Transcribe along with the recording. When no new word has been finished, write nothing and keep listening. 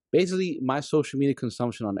basically my social media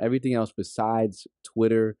consumption on everything else besides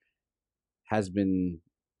Twitter has been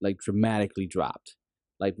like dramatically dropped.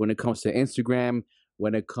 Like when it comes to Instagram,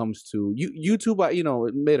 when it comes to YouTube,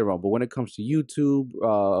 later on, but when it comes to YouTube,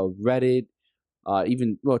 Reddit,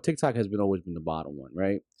 even TikTok has been always been the bottom one,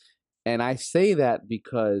 right? And I say that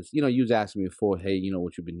because you was asking me before, hey,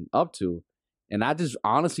 what you've been up to, and I just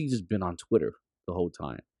honestly just been on Twitter the whole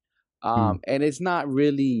time. And it's not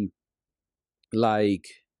really like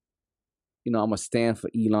I'm a stand for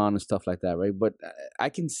Elon and stuff like that, right? But I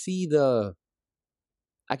can see the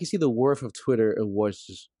worth of Twitter and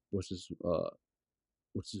what's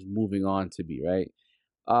moving on to be, right?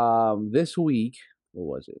 This week, what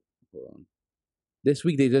was it? Hold on. This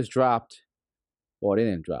week they just dropped. Well, they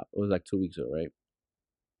didn't drop. It was like 2 weeks ago, right?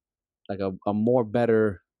 Like a more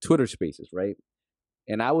better Twitter Spaces, right?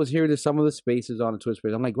 And I was hearing some of the spaces on the Twitter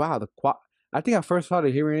Space. I'm like, wow, I think I first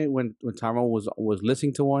started hearing it when Tyrone was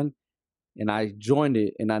listening to one, and I joined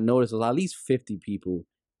it, and I noticed at least 50 people,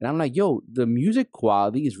 and I'm like, yo, the music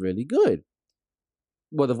quality is really good.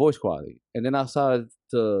 Well, the voice quality, and then I started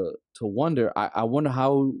to wonder. I wonder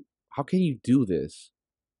how can you do this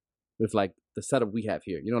with like the setup we have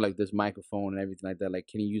here? Like this microphone and everything like that. Like,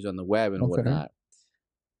 can you use it on the web and whatnot?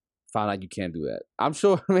 Found out you can't do that. I'm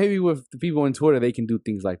sure maybe with the people on Twitter they can do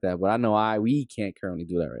things like that, but I know we can't currently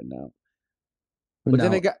do that right now. But now,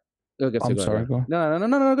 then they got. Okay, I'm sorry. Go.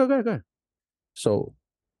 No. Go ahead. So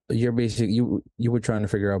you're you were trying to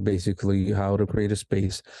figure out basically how to create a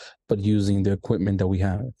space, but using the equipment that we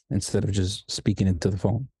have instead of just speaking into the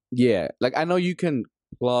phone. Yeah, like I know you can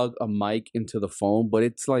plug a mic into the phone, but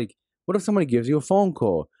it's like, what if somebody gives you a phone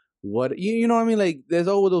call? What you know what I mean? Like, there's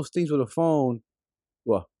all those things with a phone.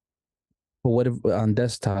 Well, but what if on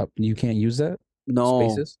desktop you can't use that? No,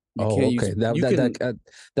 Spaces. Okay.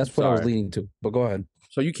 That's what I was leading to. But go ahead.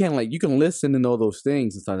 So you can you can listen and all those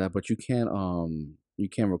things and stuff like that, but you can't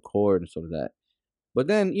record and stuff like that. But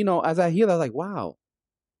then as I hear that, I was like, wow,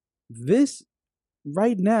 this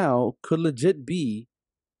right now could legit be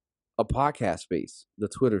a podcast space, the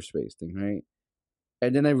Twitter space thing, right?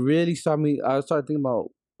 And then I started thinking about,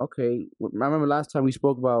 okay, I remember last time we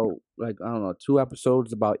spoke about, like, I don't know, 2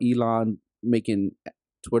 episodes about Elon making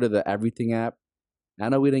Twitter the everything app. I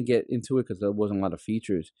know we didn't get into it because there wasn't a lot of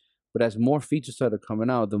features, but as more features started coming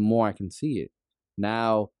out, the more I can see it.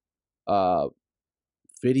 Now,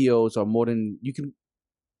 videos are more than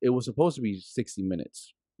it was supposed to be 60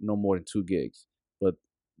 minutes, no more than 2 gigs. But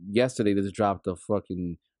yesterday they just dropped a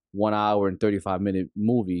fucking 1 hour and 35-minute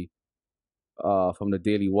movie from the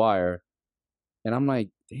Daily Wire. And I'm like,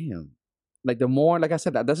 damn. Like, the more, like I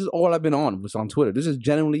said, this is all I've been on, was on Twitter. This is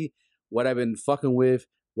generally what I've been fucking with,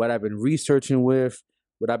 what I've been researching with,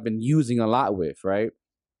 what I've been using a lot with, right?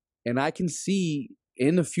 And I can see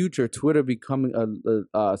in the future Twitter becoming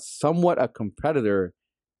a somewhat a competitor,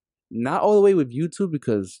 not all the way with YouTube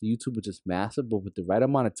because YouTube is just massive, but with the right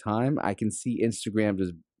amount of time, I can see Instagram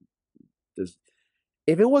just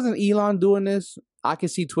if it wasn't Elon doing this, I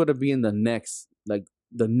could see Twitter being the next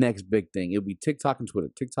big thing. It would be TikTok and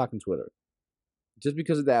Twitter. Just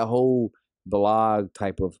because of that whole blog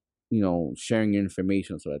type of, sharing your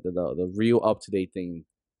information, so that the real up-to-date thing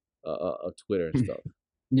of Twitter and stuff.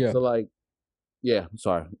 Yeah. So, like, yeah, I'm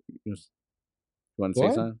sorry. You want to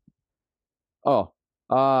say something? Oh,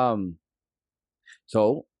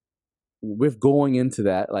 so with going into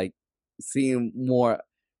that, like, seeing more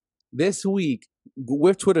this week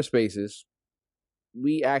with Twitter Spaces,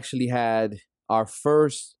 we actually had our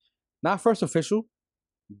not first official,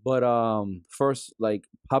 but first like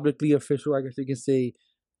publicly official, I guess you can say,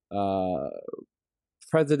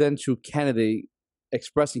 presidential candidate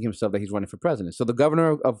expressing himself that he's running for president. So the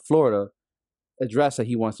governor of Florida addressed that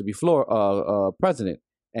he wants to be president,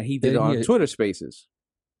 and he did it on Twitter Spaces.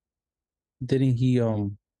 Didn't he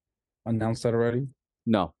announce that already?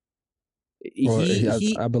 No.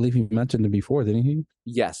 I believe he mentioned it before, didn't he?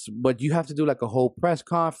 Yes, but you have to do like a whole press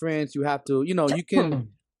conference. You have to, you can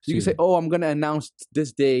say, "Oh, I'm going to announce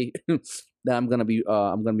this day that I'm going to be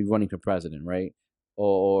running for president," right?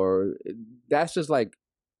 Or that's just like,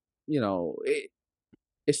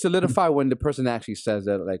 it's solidified when the person actually says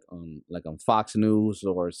that, like on Fox News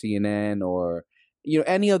or CNN or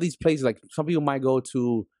any of these places. Like, some people might go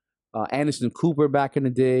to Anderson Cooper back in the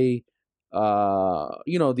day.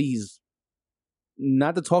 These,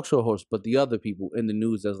 not the talk show host, but the other people in the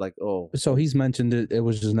news that's like, oh. So he's mentioned it. It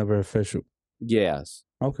was just never official. Yes.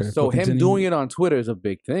 Okay. So him doing it on Twitter is a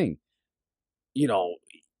big thing. He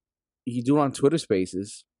do it on Twitter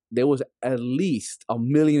Spaces. There was at least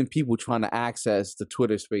 1 million people trying to access the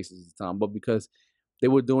Twitter Spaces at the time, but because they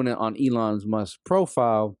were doing it on Elon Musk's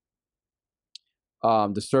profile,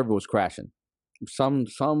 the server was crashing. Some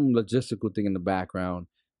logistical thing in the background.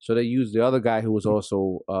 So they used the other guy who was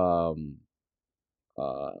also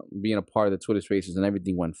being a part of the Twitter Spaces, and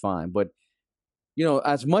everything went fine. But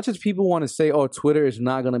as much as people want to say, "Oh, Twitter is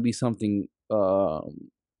not going to be something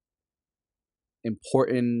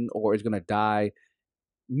important or it's going to die,"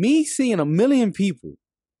 me seeing a million people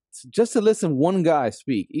just to listen one guy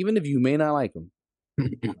speak, even if you may not like him,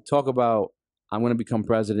 talk about I'm going to become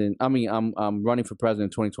president. I mean, I'm running for president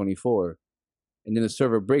in 2024, and then the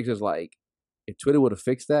server breaks. It's like if Twitter would have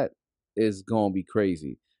fixed that, it's going to be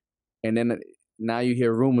crazy. And then now you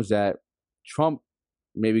hear rumors that Trump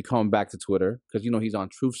may be coming back to Twitter because he's on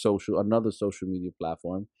Truth Social, another social media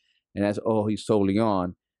platform, and that's all he's solely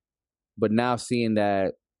on. But now seeing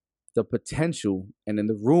that the potential and then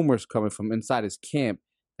the rumors coming from inside his camp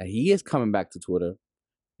that he is coming back to Twitter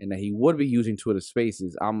and that he would be using Twitter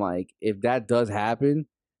Spaces, I'm like, if that does happen,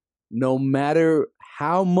 no matter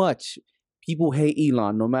how much people hate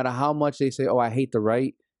Elon, no matter how much they say, "Oh, I hate the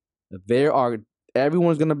right,"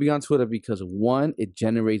 everyone's gonna be on Twitter because one, it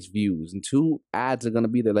generates views, and two, ads are gonna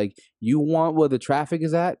be there. Like, you want where the traffic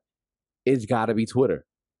is at, it's gotta be Twitter.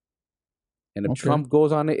 And if Trump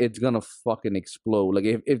goes on it, it's gonna fucking explode. Like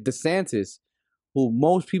if DeSantis, who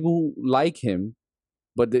most people like him,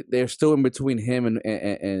 but they're still in between him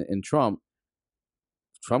and Trump.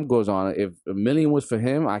 Trump goes on it. If 1 million was for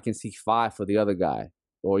him, I can see 5 for the other guy,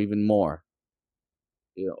 or even more.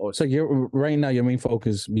 So you're right now. Your main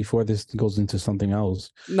focus before this goes into something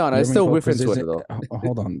else. No, it's still within Twitter though.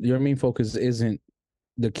 Hold on, your main focus isn't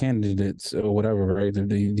the candidates or whatever, right?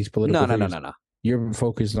 These political figures. No. You're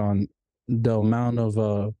focused on the amount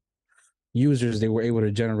of users they were able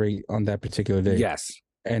to generate on that particular day. Yes,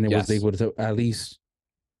 and it was able to at least,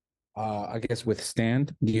 I guess,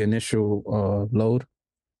 withstand the initial load.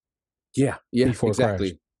 Yeah,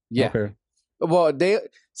 exactly. Yeah. Okay. Well, they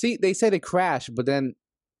say they crashed, but then,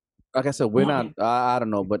 like I said, we're not. I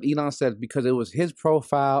don't know, but Elon said because it was his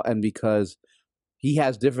profile and because he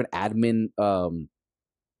has different admin.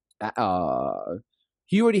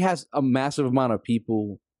 He already has a massive amount of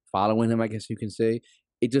people following him, I guess you can say.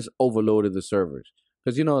 It just overloaded the servers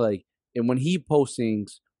because and when he posts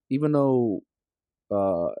things, even though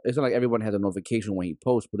it's not like everyone has a notification when he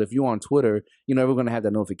posts, but if you're on Twitter, everyone's gonna have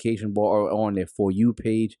that notification bar or on their For You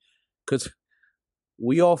page, because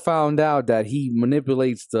we all found out that he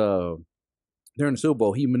manipulates during the Super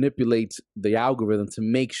Bowl. He manipulates the algorithm to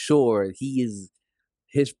make sure his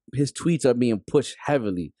tweets are being pushed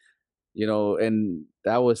heavily, and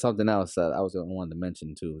that was something else that I wanted to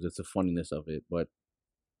mention too, just the funniness of it, but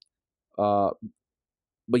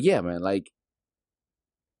yeah, man, like,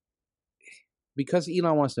 because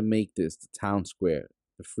Elon wants to make this the town square,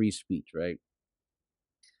 the free speech, right?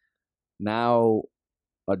 Now,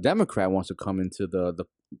 a Democrat wants to come into the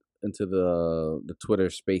Twitter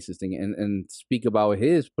Spaces thing and speak about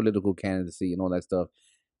his political candidacy and all that stuff,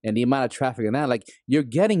 and the amount of traffic and that. Like, you're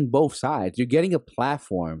getting both sides. You're getting a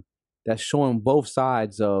platform that's showing both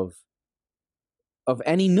sides of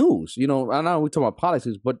any news. I know we're talking about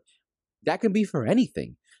politics, but that can be for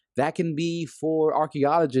anything. That can be for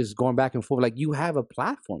archaeologists going back and forth. Like, you have a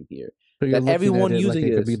platform here that everyone using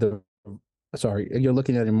it. Could be you're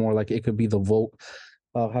looking at it more like it could be the vote.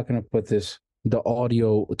 How can I put this? The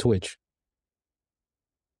audio Twitch.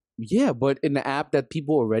 Yeah, but in the app that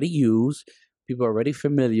people already use, people are already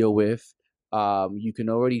familiar with, you can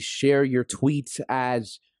already share your tweets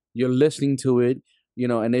as you're listening to it.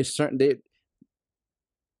 And there's certain.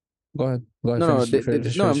 Go ahead. No,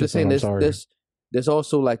 I'm just saying there's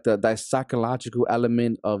also like that psychological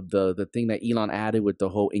element of the thing that Elon added with the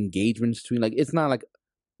whole engagements between. Like, it's not like,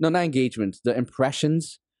 no, not engagements, the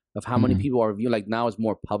impressions of how many people are viewing. Like, now it's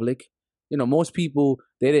more public. Most people,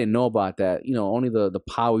 they didn't know about that. Only the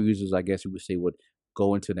power users, I guess you would say, would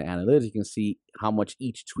go into the analytics. You can see how much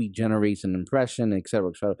each tweet generates an impression, et cetera,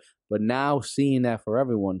 et cetera. But now seeing that for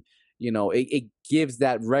everyone, it gives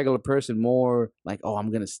that regular person more like, oh,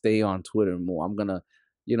 I'm going to stay on Twitter more. I'm going to,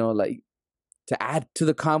 like, to add to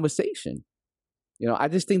the conversation. I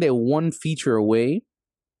just think they're one feature away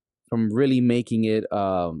from really making it,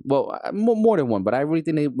 more than one, but I really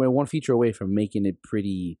think we're one feature away from making it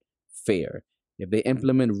pretty fair. If they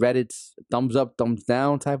implement Reddit's thumbs up, thumbs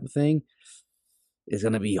down type of thing, it's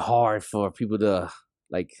going to be hard for people to,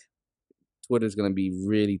 like, Twitter's going to be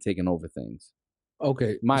really taking over things.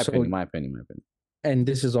 Okay. My opinion. And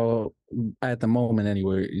this is all, at the moment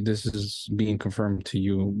anyway, this is being confirmed to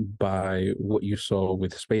you by what you saw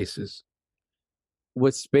with Spaces.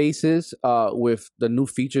 With Spaces, with the new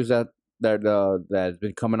features that's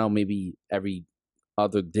been coming out maybe every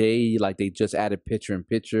other day, like they just added picture in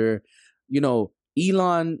picture.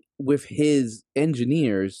 Elon with his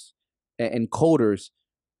engineers and coders,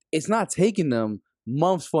 it's not taking them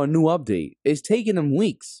months for a new update. It's taking them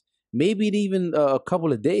weeks, maybe even a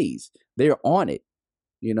couple of days. They're on it,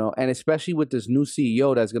 and especially with this new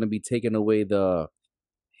CEO that's going to be taking away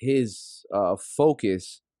his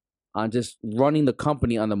focus on just running the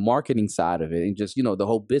company on the marketing side of it and just the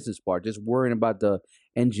whole business part, just worrying about the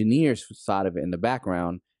engineers side of it in the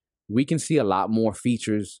background. We can see a lot more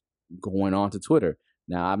features going on to Twitter.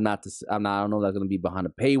 Now, I don't know if that's going to be behind a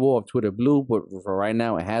paywall of Twitter Blue, but for right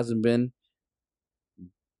now, it hasn't been.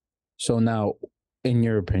 So now, in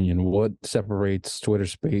your opinion, what separates Twitter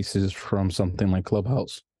Spaces from something like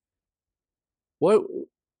Clubhouse? What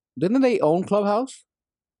didn't they own Clubhouse?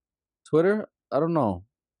 Twitter? I don't know.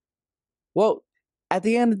 Well, at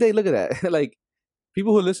the end of the day, look at that. Like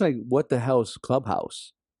people who listen, like, what the hell is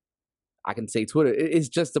Clubhouse? I can say Twitter. It's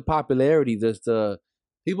just the popularity. Just the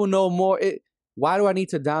people know more. Why do I need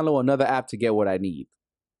to download another app to get what I need?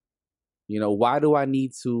 Why do I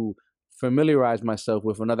need to familiarize myself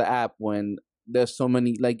with another app when there's so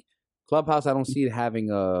many like Clubhouse? I don't see it having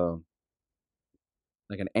an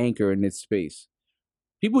anchor in its space.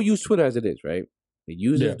 People use Twitter as it is, right? They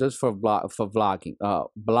use it just for blogging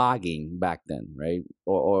back then, right?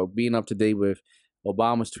 Or being up to date with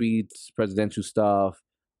Obama's tweets, presidential stuff,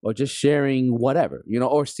 or just sharing whatever,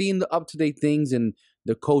 or seeing the up to date things in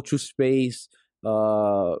the cultural space,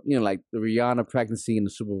 like the Rihanna pregnancy and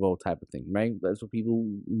the Super Bowl type of thing, right? That's what people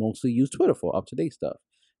mostly use Twitter for, up to date stuff.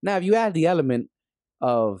 Now, if you add the element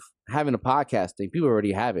of having a podcast thing, people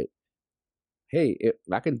already have it. Hey, if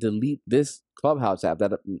I can delete this Clubhouse app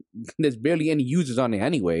that there's barely any users on it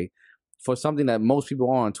anyway, for something that most people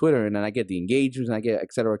are on Twitter, and then I get the engagements and I get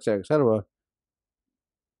et cetera, et cetera, et cetera.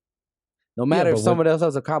 No matter if someone else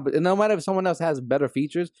has no matter if someone else has better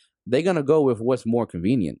features, they're gonna go with what's more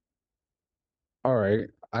convenient. All right,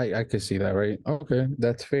 I could see that, right? Okay,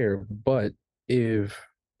 that's fair. But if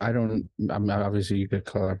I don't, obviously you could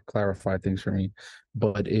clarify things for me.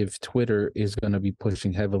 But if Twitter is going to be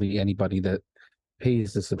pushing heavily anybody that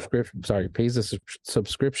pays the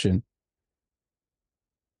subscription.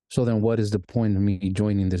 So then, what is the point of me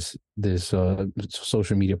joining this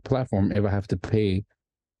social media platform if I have to pay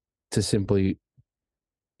to simply,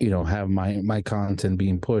 have my content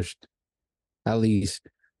being pushed, at least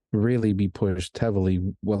really be pushed heavily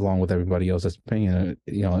along with everybody else that's paying?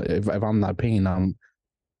 If I'm not paying, I'm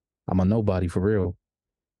a nobody for real.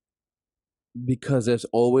 Because there's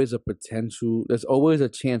always a chance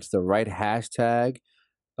the right hashtag,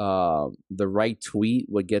 the right tweet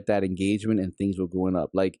would get that engagement and things were going up.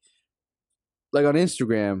 Like on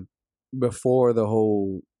Instagram, before the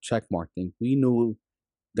whole checkmark thing, we knew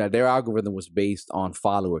that their algorithm was based on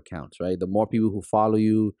follower counts, right? The more people who follow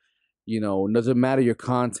you, doesn't matter your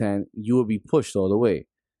content, you will be pushed all the way.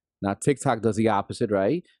 Now TikTok does the opposite,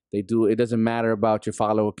 right? It doesn't matter about your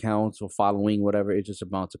follower counts or following, whatever, it's just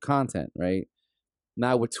about the content, right?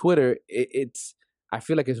 Now with Twitter, I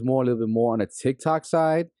feel like it's a little bit more on the TikTok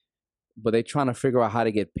side, but they're trying to figure out how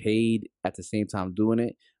to get paid at the same time doing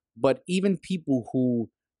it. But even people who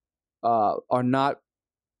are not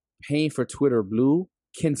paying for Twitter Blue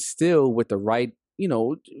can still, with the right,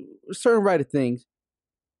 certain right of things,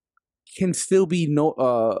 can still be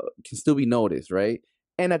noticed, right?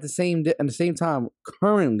 And at the same time,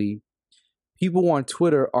 currently, people on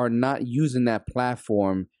Twitter are not using that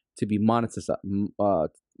platform to be monetized,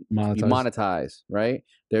 right?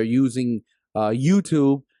 They're using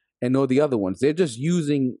YouTube and all the other ones. They're just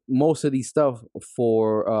using most of these stuff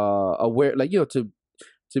for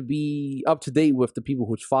to be up to date with the people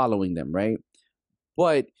who's following them, right?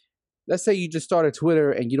 But let's say you just started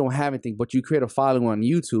Twitter and you don't have anything, but you create a following on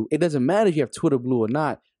YouTube. It doesn't matter if you have Twitter Blue or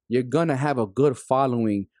not. You're gonna have a good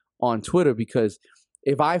following on Twitter, because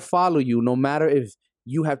if I follow you, no matter if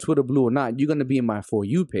you have Twitter Blue or not, you're gonna be in my For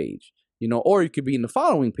You page, or you could be in the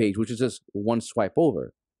following page, which is just one swipe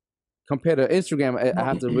over. Compared to Instagram, I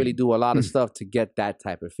have to really do a lot of stuff to get that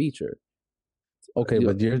type of feature. Okay,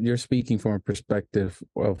 but you're speaking from a perspective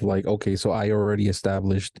of like, okay, so I already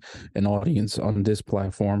established an audience on this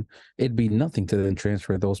platform. It'd be nothing to then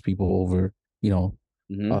transfer those people over,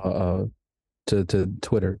 to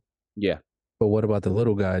Twitter. Yeah. But what about the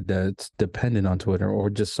little guy that's dependent on Twitter or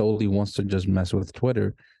just solely wants to just mess with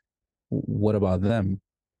Twitter? What about them?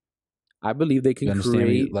 I believe they can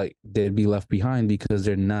create, like they'd be left behind because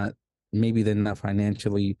they're not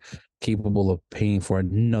financially capable of paying for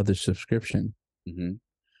another subscription. Mm-hmm.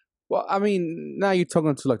 Well, I mean, now you're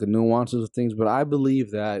talking to like the nuances of things, but I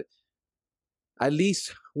believe that at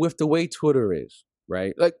least with the way Twitter is,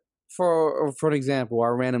 right? Like for an example,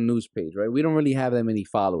 our random news page, right? We don't really have that many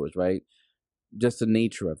followers, right? just the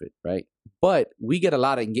nature of it, right? But we get a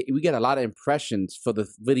lot of impressions for the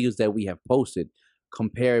videos that we have posted.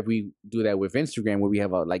 Compare if we do that with Instagram, where we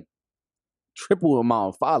have a like triple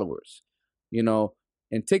amount of followers, you know.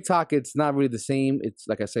 And TikTok, it's not really the same. It's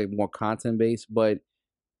like I said, more content based. But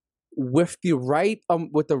with the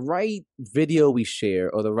right video we share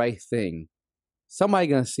or the right thing, somebody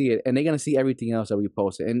gonna see it and they're gonna see everything else that we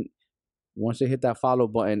posted. And once they hit that follow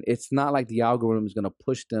button, it's not like the algorithm is gonna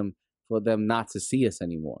push them for them not to see us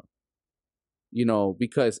anymore. You know,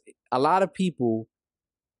 because a lot of people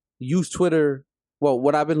use Twitter. Well,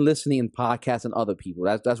 what I've been listening in podcasts and other people,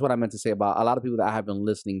 that's what I meant to say about a lot of people that I have been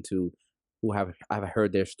listening to who I've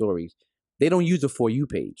heard their stories. They don't use a For You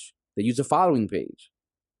page. They use a following page.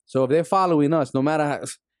 So if they're following us, no matter how,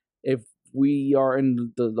 if we are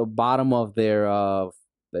in the bottom of their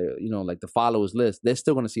like the followers list, they're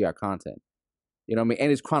still going to see our content. You know what I mean?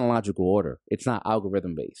 And it's chronological order. It's not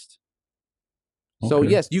algorithm based. So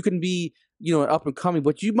Okay. yes, you can be, up and coming,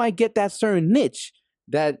 but you might get that certain niche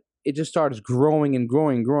that it just starts growing and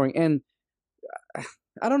growing and growing. And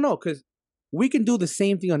I don't know, because we can do the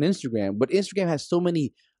same thing on Instagram, but Instagram has so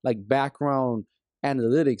many like background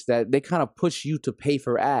analytics that they kind of push you to pay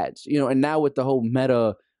for ads, and now with the whole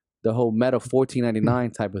meta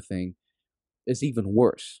 $14.99 type of thing, it's even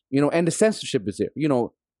worse, and the censorship is there,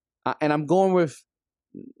 and I'm going with,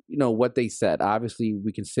 what they said. Obviously,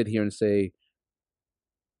 we can sit here and say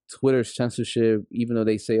Twitter's censorship, even though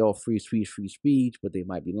they say, oh, free speech, but they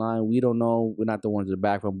might be lying. We don't know. We're not the ones in the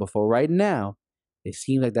background. But for right now, it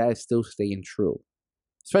seems like that is still staying true,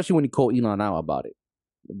 especially when you call Elon out about it,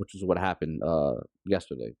 which is what happened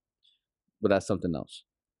yesterday. But that's something else.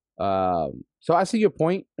 So I see your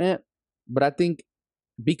point, man. But I think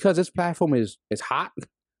because this platform is hot,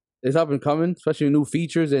 it's up and coming, especially with new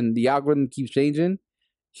features, and the algorithm keeps changing,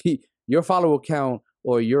 your follower count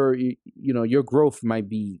or your growth might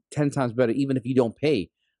be 10 times better, even if you don't pay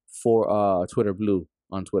for Twitter Blue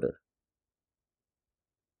on Twitter.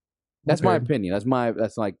 That's my opinion.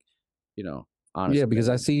 That's like, honest. Yeah, because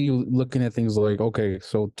I see you looking at things like, okay,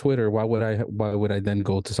 so Twitter, why would I then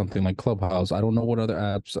go to something like Clubhouse? I don't know what other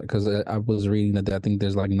apps, because I was reading that I think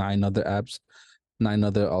there's like 9 other apps, 9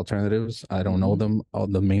 other alternatives. I don't know them.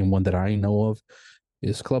 The main one that I know of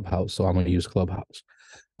is Clubhouse, so I'm going to use Clubhouse.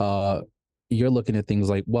 You're looking at things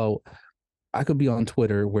like, well, I could be on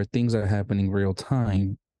Twitter where things are happening real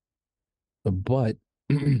time, but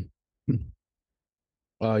you're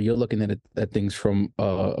looking at things from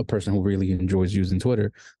a person who really enjoys using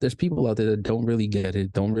Twitter. There's people out there that don't really get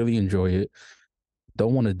it, don't really enjoy it,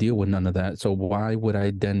 don't want to deal with none of that. So why would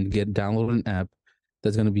I then download an app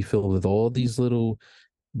that's going to be filled with all these little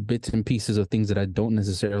bits and pieces of things that I don't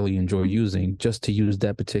necessarily enjoy using just to use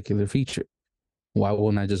that particular feature? Why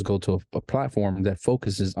wouldn't I just go to a platform that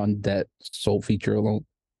focuses on that sole feature alone?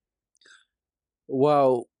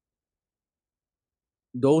 Well,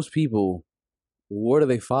 those people, what are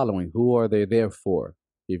they following? Who are they there for?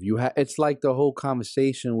 If you it's like the whole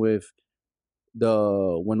conversation with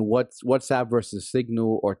when WhatsApp versus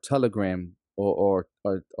Signal or Telegram or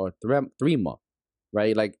Threema,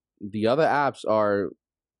 right? Like the other apps are,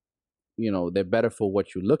 they're better for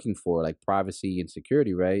what you're looking for, like privacy and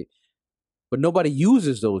security, right? But nobody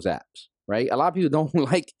uses those apps, right? A lot of people don't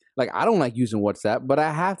like I don't like using WhatsApp, but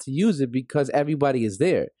I have to use it because everybody is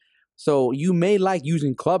there. So you may like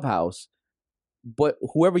using Clubhouse, but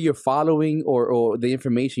whoever you're following or the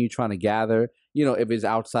information you're trying to gather, if it's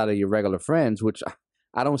outside of your regular friends, which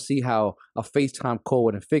I don't see how a FaceTime call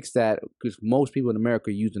would fix that, because most people in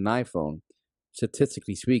America use an iPhone,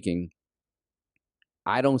 statistically speaking.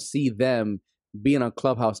 I don't see them being on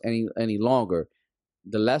Clubhouse any longer.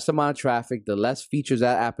 The less amount of traffic, the less features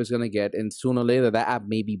that app is going to get. And sooner or later, that app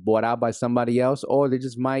may be bought out by somebody else, or they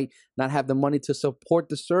just might not have the money to support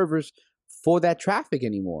the servers for that traffic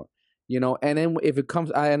anymore. And then if it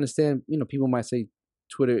comes, I understand, people might say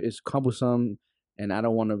Twitter is cumbersome and I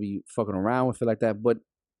don't want to be fucking around with it like that. But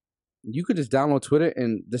you could just download Twitter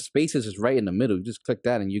and the spaces is right in the middle. You just click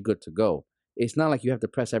that and you're good to go. It's not like you have to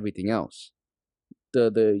press everything else.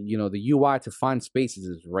 The UI to find spaces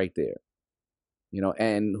is right there.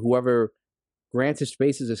 And whoever granted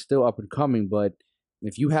spaces is still up and coming. But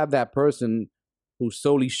if you have that person who's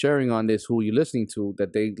solely sharing on this, who you're listening to,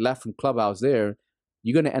 that they left from Clubhouse there,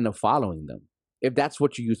 you're going to end up following them if that's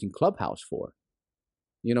what you're using Clubhouse for.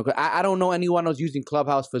 'Cause I don't know anyone else using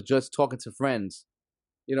Clubhouse for just talking to friends.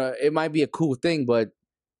 It might be a cool thing, but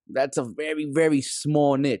that's a very, very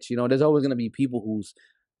small niche. There's always going to be people who's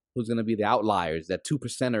going to be the outliers, that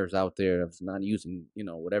 2%ers out there that's not using,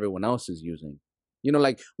 what everyone else is using.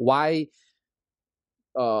 Like why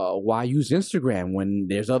use Instagram when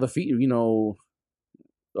there's other features?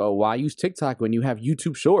 why use TikTok when you have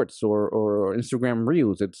YouTube Shorts or Instagram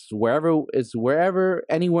Reels? It's wherever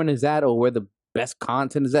anyone is at or where the best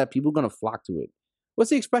content is at. People are gonna flock to it. What's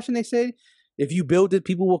the expression they say? If you build it,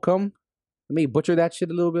 people will come. I may butcher that shit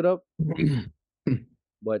a little bit up,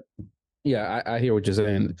 but Yeah, I hear what you're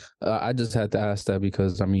saying. I just had to ask that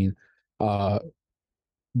because I mean, uh,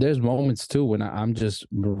 there's moments too when I'm just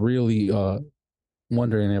really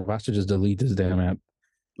wondering if I should just delete this damn app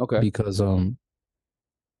okay, because I'm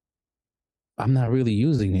not really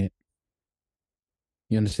using it.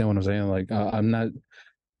 You understand what I'm saying? Like I'm not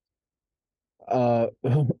uh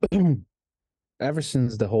ever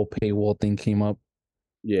since the whole paywall thing came up,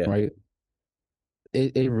 yeah, right?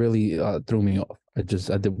 It really threw me off. I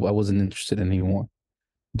wasn't interested anymore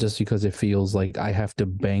just because it feels like I have to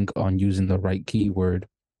bank on using the right keyword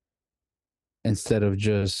instead of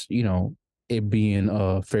just, it being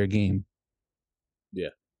a fair game. yeah.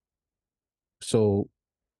 So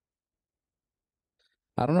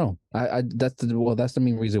I don't know. I that's the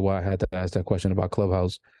main reason why I had to ask that question about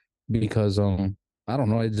Clubhouse because I don't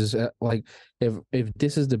know. I just like if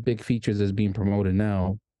this is the big features that's being promoted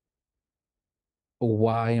now,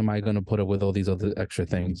 why am I going to put up with all these other extra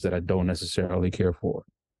things that I don't necessarily care for?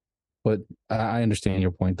 But I understand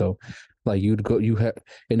your point though. Like you have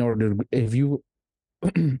in order to if you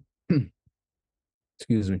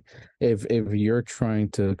excuse me, if you're trying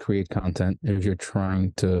to create content, if you're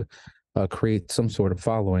trying to create some sort of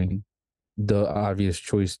following, the obvious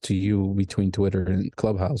choice to you between Twitter and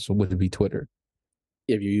Clubhouse would be Twitter.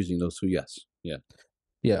 If you're using those two, yes, yeah.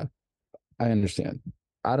 Yeah, I understand.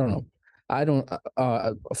 I don't know. I don't.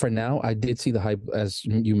 For now, I did see the hype as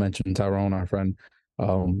you mentioned, Tyrone, our friend.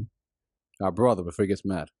 Um, Our brother before he gets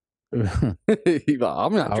mad. our, He's like,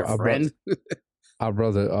 I'm not your our brother, friend. our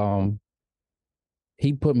brother.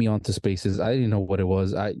 He put me onto Spaces. I didn't know what it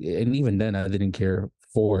was. And even then, I didn't care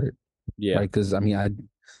for it, Yeah. right? Because I mean,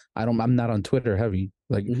 I don't. I'm not on Twitter heavy.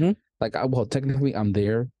 Mm-hmm. Well, technically, I'm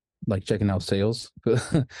there, like checking out sales,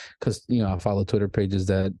 because I follow Twitter pages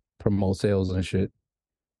that promote sales and shit.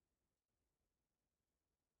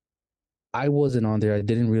 I wasn't on there. I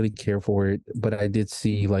didn't really care for it, but I did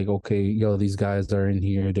see like, okay, yo, these guys are in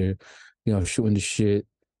here. They're, shooting the shit.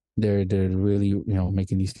 They're really,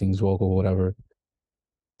 making these things work or whatever.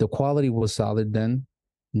 The quality was solid then.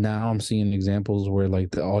 Now I'm seeing examples where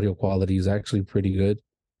like the audio quality is actually pretty good.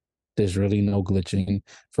 There's really no glitching.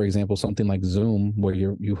 For example, something like Zoom, where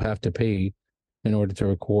you have to pay in order to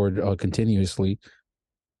record continuously,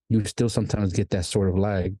 you still sometimes get that sort of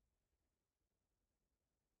lag.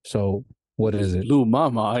 So what You is just it? blew my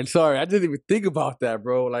mind. Sorry, I didn't even think about that,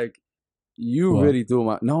 bro. Like, you Well, really threw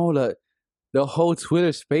my no. The whole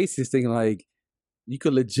Twitter Spaces thing, like, you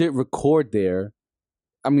could legit record there.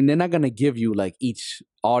 I mean, they're not gonna give you like each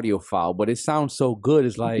audio file, but it sounds so good.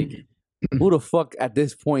 It's like, who the fuck at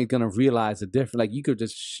this point gonna realize the difference? Like, you could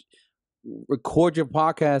just record your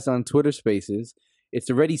podcast on Twitter Spaces. It's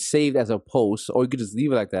already saved as a post, or you could just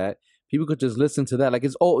leave it like that. People could just listen to that. Like,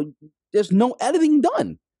 there's no editing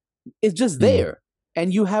done. It's just mm, there,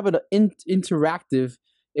 and you have an interactive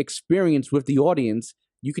experience with the audience.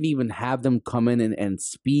 You can even have them come in and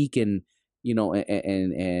speak and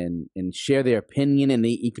and share their opinion, and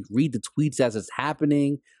you can read the tweets as it's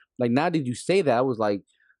happening. Like, now that you say that, I was like,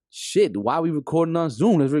 shit, why are we recording on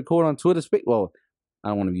Zoom? Let's record on Twitter. Well, I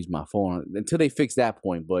don't want to use my phone until they fix that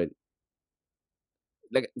point, but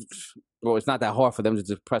like, bro, it's not that hard for them to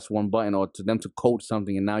just press one button or to them to code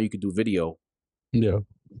something, and now you could do video. yeah.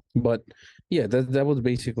 But yeah, that was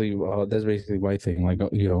basically that's basically my thing. Like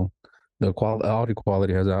the audio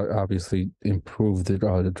quality has obviously improved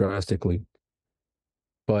drastically.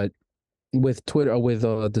 But with Twitter, with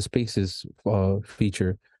the Spaces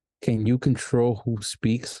feature, can you control who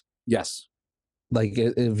speaks? Yes, Like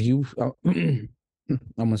if you, I'm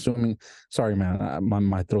assuming. Sorry, man,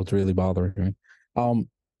 my throat's really bothering me. Um, the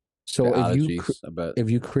so allergies, I bet. if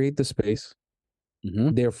you create the space,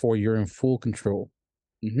 Mm-hmm. therefore you're in full control.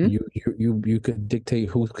 Mm-hmm. You could dictate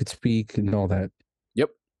who could speak and all that. Yep.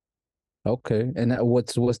 Okay, and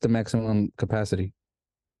what's the maximum capacity?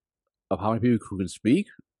 Of how many people who can speak?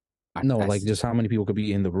 No, like just how many people could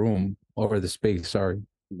be in the room over the space. Sorry.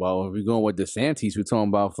 Well, if we're going with DeSantis, we're talking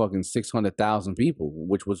about fucking 600,000 people,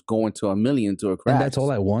 which was going to a million to a And crash. that's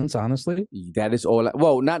all at once, honestly. That is all.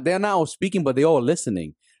 Well, not they're not all speaking, but they're all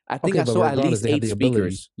listening. I think Okay, I but saw at regardless, least they have eight the ability.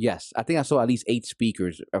 speakers. Yes, I think I saw at least 8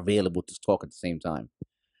 speakers available to talk at the same time.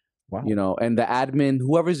 Wow. And the admin,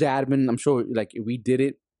 whoever's the admin, I'm sure, like, if we did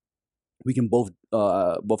it, we can both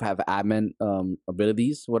have admin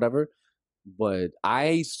abilities, whatever. But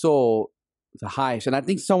I saw the highest, and I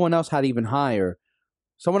think someone else had even higher.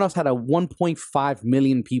 someone else had a 1.5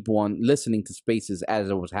 million people on listening to Spaces as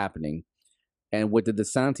it was happening. And with the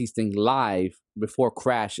DeSantis thing live before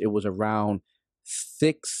crash, it was around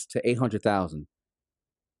 6 to 800,000.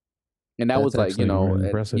 And that That's was like, actually really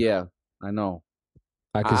impressive. yeah, I know.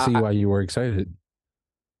 I could see I why you were excited.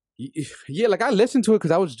 yeah, like I listened to it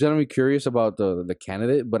because I was generally curious about the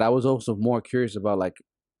candidate, but I was also more curious about like,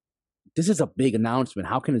 this is a big announcement.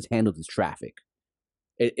 How can it handle this traffic?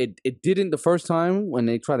 It didn't the first time when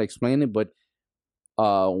they tried to explain it, but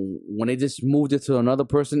when they just moved it to another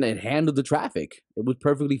person, it handled the traffic. It was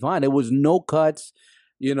perfectly fine. There was no cuts.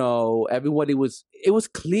 Everybody it was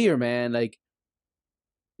clear, man. Like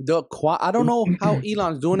I don't know how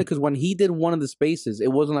Elon's doing it because when he did one of the spaces,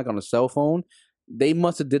 it wasn't like on a cell phone. They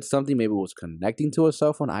must have did something. Maybe it was connecting to a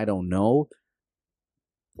cell phone. I don't know.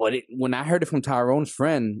 But when I heard it from Tyrone's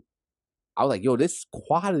friend, I was like, "Yo, this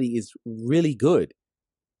quality is really good."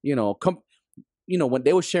 When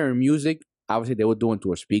they were sharing music, obviously they were doing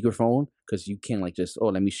through a speakerphone because you can't like just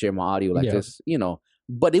let me share my audio like this.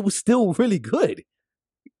 But it was still really good.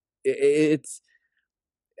 It's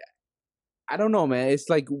I don't know, man. It's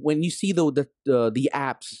like when you see the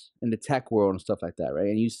apps in the tech world and stuff like that, right?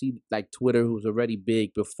 And you see like Twitter, who's already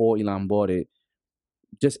big before Elon bought it,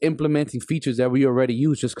 just implementing features that we already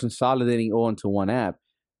use, just consolidating all into one app.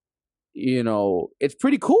 It's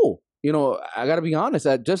pretty cool. I gotta be honest.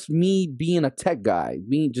 Just me being a tech guy,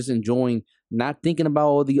 me just enjoying, not thinking about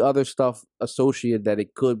all the other stuff associated that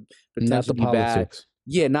it could potentially be bad.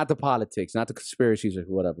 Yeah, not the politics, not the conspiracies or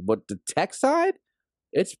whatever, but the tech side.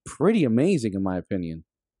 It's pretty amazing, in my opinion.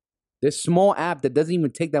 This small app that doesn't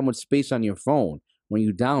even take that much space on your phone, when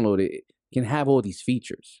you download it, can have all these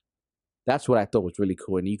features. That's what I thought was really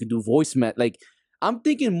cool. And you can do voice like, I'm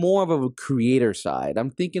thinking more of a creator side.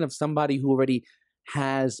 I'm thinking of somebody who already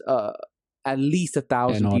has at least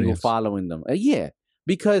 1,000 people following them. Yeah,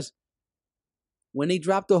 because when they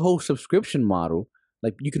dropped the whole subscription model,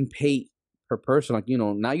 like you can pay per person. Like,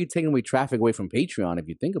 now you're taking away traffic away from Patreon if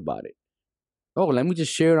you think about it. Oh, let me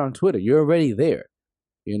just share it on Twitter. You're already there,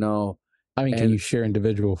 I mean, can you share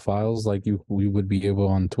individual files like we would be able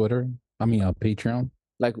on Twitter? I mean, on Patreon.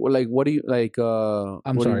 Like what do you like?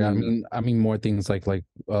 I'm sorry. I mean more things like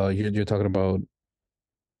you're talking about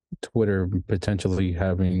Twitter potentially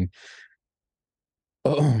having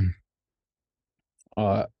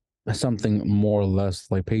uh something more or less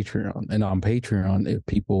like Patreon, and on Patreon, if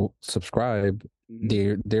people subscribe,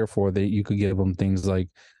 therefore you could give them things like,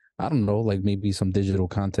 I don't know, like maybe some digital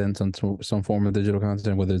content, some form of digital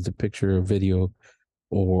content, whether it's a picture, or video,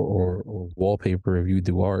 or wallpaper if you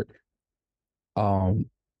do art. I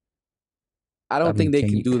don't think they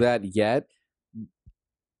can do that yet.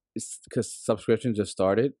 It's because subscription just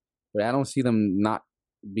started, but I don't see them not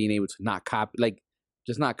being able to not copy, like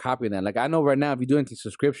just not copying that. Like I know right now, if you do anything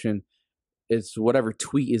subscription, it's whatever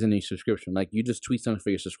tweet is in your subscription. Like you just tweet something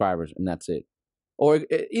for your subscribers, and that's it. Or like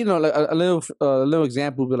a little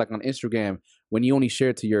example would be like on Instagram when you only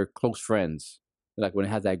share to your close friends, like when it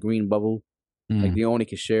has that green bubble, like you only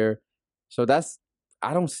can share. So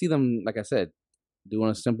I don't see them, like I said,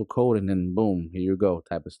 doing a simple code and then boom, here you go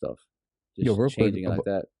type of stuff. Just changing it like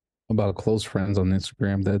that. About close friends on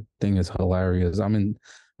Instagram, that thing is hilarious.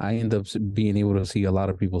 I end up being able to see a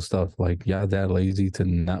lot of people's stuff. Like, y'all that lazy to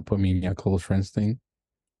not put me in your close friends thing.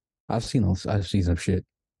 I've seen some shit.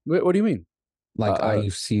 What do you mean? Like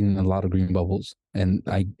I've seen a lot of green bubbles, and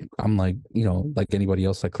I'm like, like anybody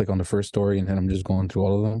else, I click on the first story and then I'm just going through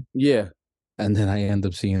all of them. Yeah. And then I end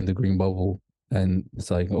up seeing the green bubble, and it's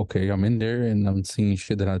like, okay, I'm in there and I'm seeing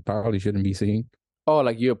shit that I probably shouldn't be seeing. Oh,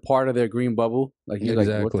 like you're part of their green bubble? Like you're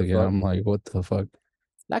exactly. Like, what the yeah, fuck? I'm like, what the fuck?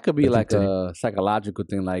 That could be like a psychological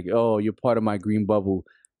thing, like, oh, you're part of my green bubble,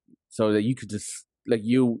 so that you could just like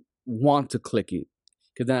you want to click it,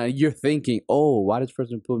 because then you're thinking, oh, why this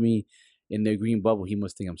person put me in their green bubble? He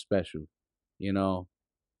must think I'm special, Not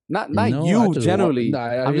no, you generally.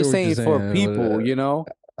 I'm just saying for people,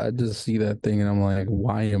 I just see that thing and I'm like,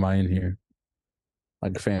 why am I in here?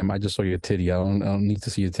 Like, fam, I just saw your titty. I don't need to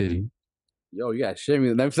see your titty. Yo, you gotta share me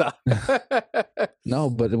the next time. No,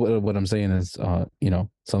 but what I'm saying is,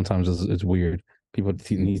 sometimes it's weird. People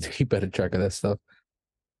need to keep better track of that stuff.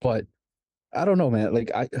 But I don't know, man.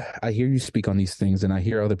 Like I hear you speak on these things, and I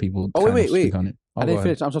hear other people. Oh wait. Speak on it. I didn't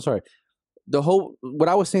finish. I'm so sorry. What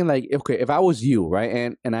I was saying, like, okay, if I was you,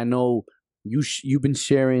 right, and I know you've been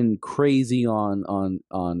sharing crazy on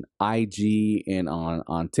IG and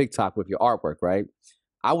on TikTok with your artwork, right?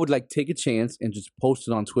 I would like take a chance and just post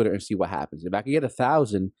it on Twitter and see what happens. If I can get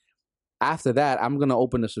 1,000, after that, I'm gonna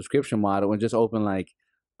open the subscription model and just open like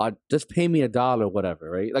just pay me $1, whatever,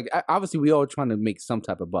 right? Like obviously we all trying to make some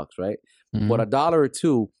type of bucks, right? But Hmm. $1 or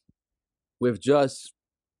two with just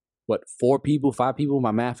what 4 people, 5 people,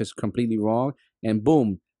 my math is completely wrong, and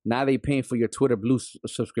boom, now they paying for your Twitter Blue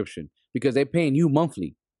subscription because they're paying you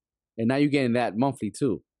monthly, and now you're getting that monthly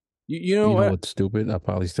too. You know You know what? what's stupid? I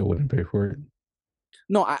probably still wouldn't pay for it.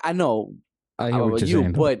 No, I know I hear what about you're you,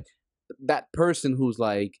 saying though. but that person who's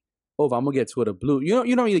like, oh, if I'm gonna get Twitter Blue,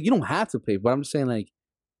 you don't have to pay, but I'm just saying like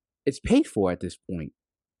it's paid for at this point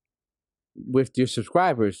with your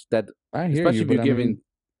subscribers. That I hear you, especially if but you're I mean, giving.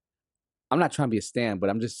 I'm not trying to be a stan, but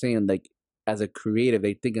I'm just saying like as a creative,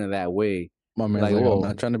 they thinking of that way. my man's Like, like, I'm whoa,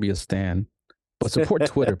 not trying to be a stan, but support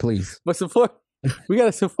Twitter, please. but support. We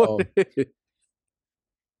gotta support Oh, it.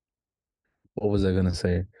 what was I gonna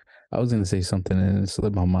say? I was gonna say something and it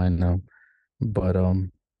slipped my mind now. But I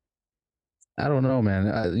don't know,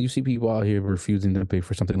 man. You see people out here refusing to pay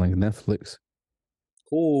for something like Netflix.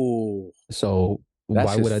 Cool. So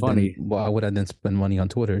That's just funny. why would I then spend money on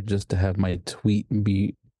Twitter just to have my tweet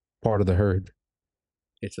be part of the herd?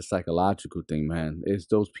 It's a psychological thing, man. It's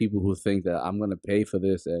those people who think that I'm gonna pay for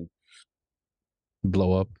this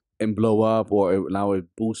Blow up. and blow up, or now it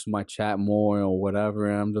boosts my chat more or whatever.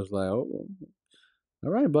 And I'm just like, oh,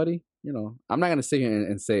 all right, buddy. I'm not gonna sit here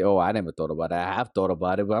and say, oh, I never thought about it. I have thought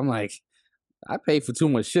about it, but I'm like, I pay for too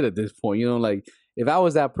much shit at this point. Like if I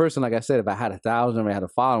was that person, like I said, if I had 1,000, or I had a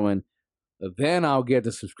following, then I'll get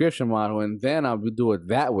the subscription model, and then I'll do it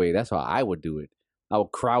that way. That's how I would do it. I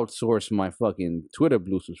would crowdsource my fucking Twitter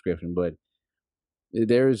Blue subscription, but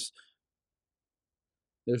there's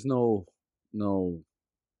there's no no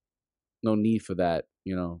need for that.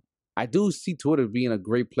 I do see Twitter being a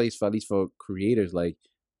great place for at least for creators, like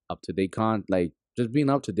up to date like just being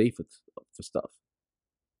up to date for stuff.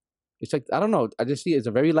 It's like I don't know. I just see it's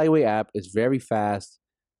a very lightweight app. It's very fast.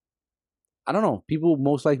 I don't know. People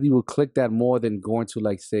most likely will click that more than going to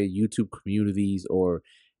like say YouTube communities or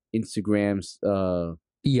Instagrams.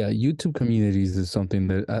 Yeah, YouTube communities is something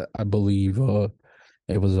that I believe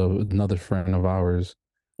it was another friend of ours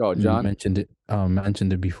Oh, John. mentioned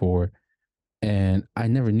it before, and I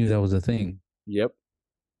never knew that was a thing. Yep.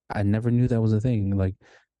 I never knew that was a thing. Like,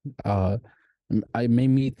 uh, I made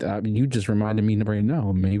me. You just reminded me right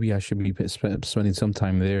now. Maybe I should be spending some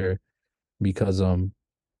time there because I've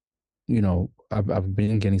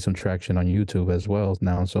been getting some traction on YouTube as well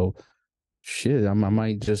now. So shit, I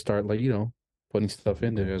might just start like putting stuff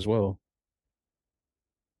in there as well.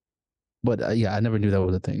 But yeah, I never knew that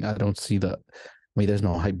was a thing. I don't see the. I mean, there's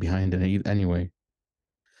no hype behind it anyway.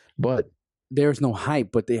 But There's no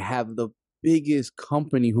hype, but they have the biggest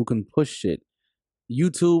company who can push it.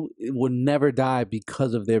 YouTube will never die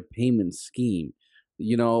because of their payment scheme.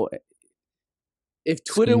 You know, if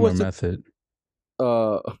Twitter scheme or was to method,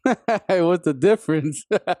 what's the difference?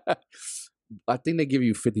 I think they give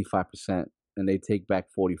you 55% and they take back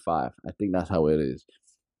 45. I think that's how it is.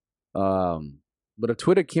 But if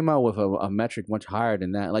Twitter came out with a metric much higher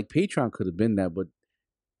than that, like Patreon could have been that, but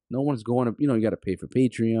no one's going to, you got to pay for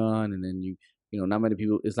Patreon, and then not many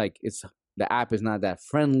people. It's like the app is not that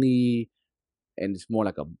friendly, and it's more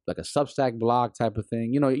like a Substack blog type of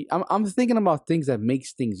thing. I'm thinking about things that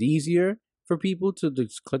makes things easier for people to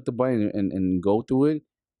just click the button and go through it,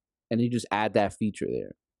 and you just add that feature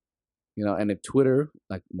there. And if Twitter,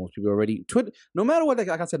 like most people already, Twitter, no matter what, like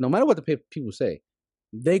I said, no matter what the people say,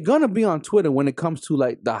 they're gonna be on Twitter when it comes to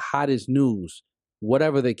like the hottest news,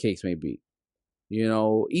 whatever the case may be.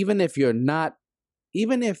 Even if you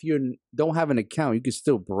don't have an account, you can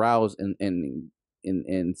still browse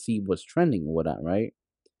and see what's trending or whatnot, right?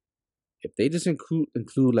 If they just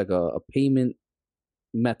include like a payment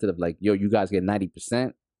method of like, yo, you guys get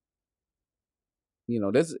 90%.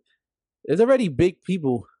 There's already big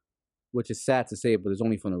people, which is sad to say, but it's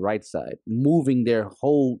only from the right side, moving their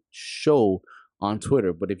whole show on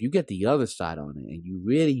Twitter. But if you get the other side on it and you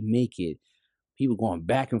really make it people going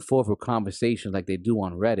back and forth with conversations like they do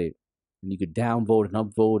on Reddit, and you could downvote and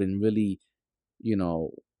upvote and really,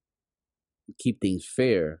 keep things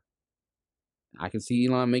fair, I can see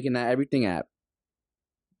Elon making that everything app.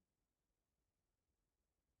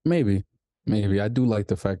 maybe, maybe I do like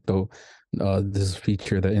the fact though. This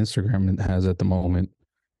feature that Instagram has at the moment.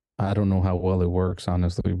 I don't know how well it works,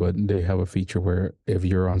 honestly, but they have a feature where if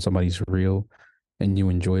you're on somebody's reel and you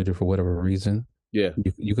enjoyed it for whatever reason, Yeah.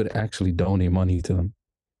 you could actually donate money to them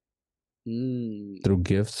through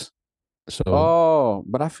gifts. So Oh,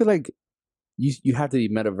 but I feel like you have to be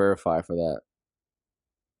meta verified for that.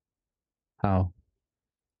 how?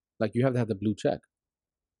 Like you have to have the blue check.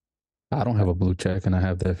 I don't have a blue check and I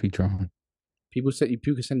have that feature on. People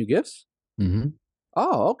can send you gifts. Mm-hmm.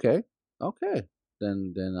 Oh, okay, okay.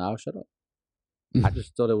 then I'll shut up. I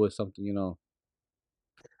just thought it was something,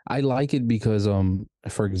 I like it because,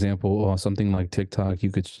 for example, something like TikTok,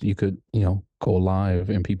 you could go live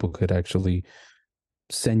and people could actually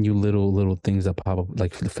send you little things that pop up,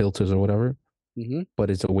 like the filters or whatever. hmm But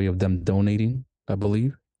it's a way of them donating, I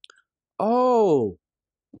believe. Oh,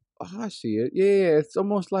 I see it. Yeah, it's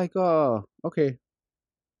almost like okay.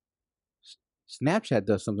 Snapchat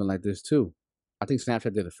does something like this too. I think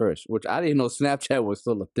Snapchat did it first, which I didn't know Snapchat was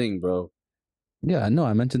still a thing, bro. Yeah, no,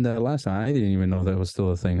 I mentioned that last time. I didn't even know that was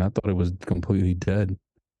still a thing. I thought it was completely dead.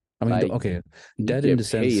 I mean, Like okay, you dead in the get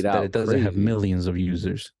sense paid that it out doesn't have crazy. millions of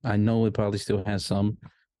users. I know it probably still has some.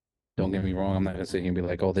 Don't get me wrong. I'm not gonna sit here and be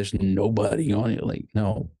like, "Oh, there's nobody on it." Like,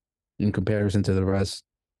 no. In comparison to the rest,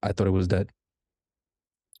 I thought it was dead.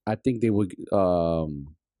 I think they would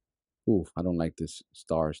oof, I don't like this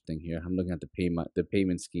stars thing here. I'm looking at the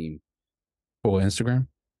payment scheme. For Instagram,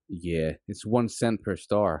 Yeah, it's 1 cent per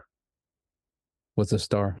star. what's a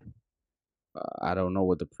star? I don't know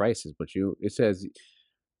what the price is, but it says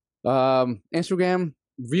Instagram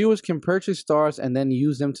viewers can purchase stars and then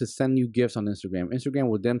use them to send you gifts on Instagram. Instagram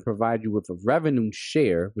will then provide you with a revenue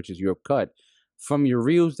share, which is your cut, from your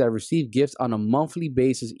reels that receive gifts on a monthly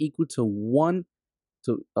basis equal to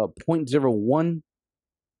 0.01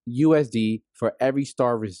 USD for every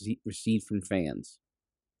star received from fans.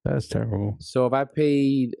 That's terrible. So if I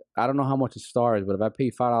paid, I don't know how much a star is, but if I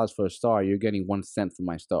paid $5 for a star, you're getting 1 cent for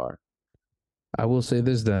my star. I will say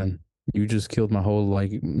this then. You just killed my whole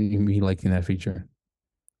me liking that feature.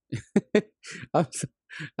 I'm so,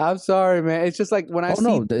 I'm sorry, man. It's just like when I Oh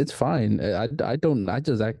no, see it's fine. I don't. I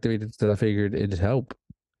just activated it because I figured it'd help.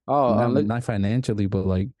 oh, Not financially, but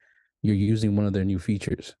like you're using one of their new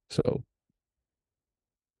features. So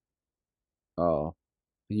oh,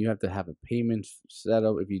 and you have to have a payment set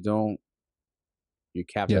up. If you don't, you're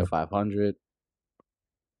capped yeah. at 500.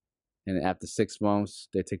 And after 6 months,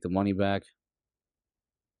 they take the money back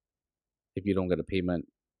if you don't get a payment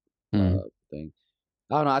Mm, thing.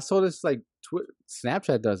 I don't know. I saw this like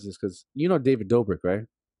Snapchat does this because David Dobrik, right?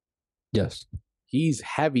 yes. He's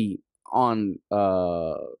heavy on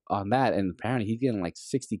that, and apparently he's getting like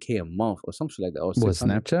 60K a month or something like that, or What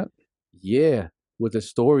 600. Snapchat? Yeah, with the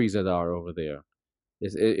stories that are over there.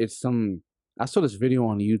 It's some. I saw this video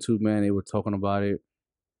on YouTube, man. They were talking about it.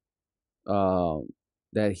 Um,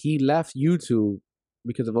 that he left YouTube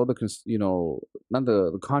because of all the not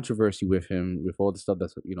the controversy with him, with all the stuff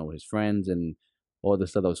that's his friends and all the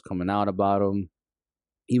stuff that was coming out about him,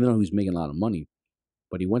 even though he was making a lot of money.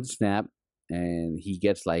 But he went to Snap and he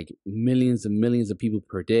gets like millions and millions of people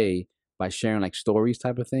per day by sharing like stories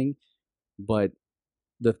type of thing. But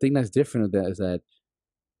the thing that's different of that is that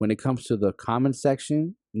when it comes to the comment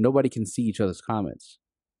section, nobody can see each other's comments.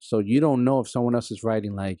 So you don't know if someone else is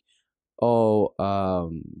writing like, "Oh,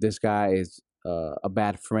 this guy is a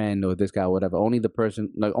bad friend," or this guy, whatever. Only the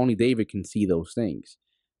person, like only David, can see those things.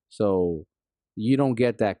 So you don't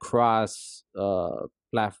get that cross,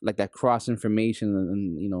 like that cross information,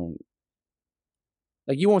 and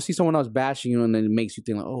like you won't see someone else bashing you, and then it makes you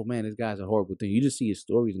think like, "Oh man, this guy's a horrible thing." You just see his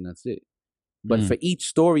stories, and that's it. But Mm, for each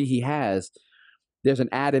story he has, there's an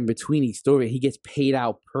ad in between each story. He gets paid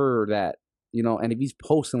out per that, and if he's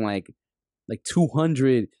posting like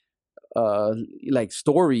 200 uh like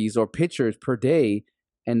stories or pictures per day,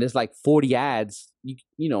 and there's like 40 ads,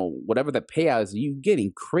 whatever the payout is, you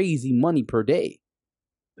getting crazy money per day.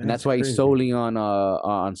 And that's that's why he's crazy. solely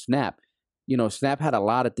on Snap. Snap had a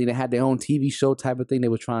lot of things. They had their own TV show type of thing. They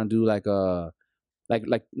were trying to do like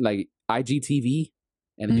like IGTV,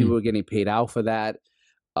 and people Mm, were getting paid out for that.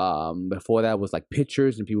 Before that was like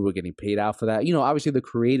pictures, and people were getting paid out for that. Obviously the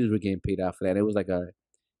creators were getting paid out for that. It was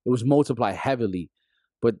it was multiplied heavily,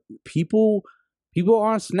 but people people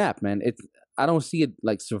are on Snap, man. I don't see it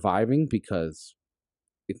like surviving because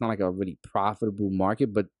it's not like a really profitable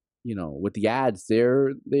market. But with the ads,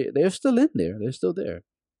 they're still in there. They're still there.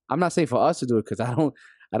 I'm not saying for us to do it because I don't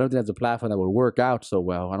think that's a platform that would work out so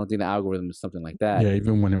well. I don't think the algorithm is something like that. yeah,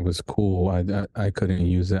 even when it was cool, I couldn't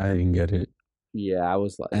use it. I didn't get it. Yeah, I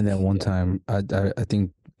was like, And then one yeah, time, I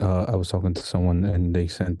think I was talking to someone and they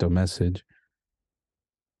sent a message.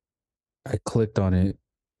 I clicked on it,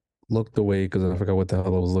 looked away because I forgot what the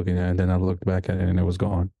hell I was looking at, and then I looked back at it and it was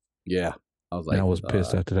gone. yeah. I was And I like, was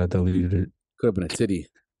pissed after that. Deleted it. could have been a titty.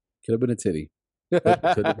 Could have been a titty.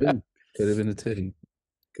 Could have been. Could have been a titty.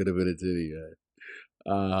 Could have been a titty.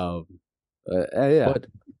 Um, yeah, But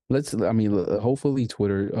let's. I mean, hopefully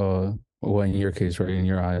Twitter. Well, in your case, right, in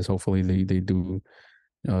your eyes, hopefully they do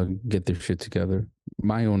get their shit together.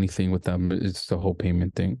 My only thing with them is the whole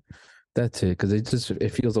payment thing. That's it, because it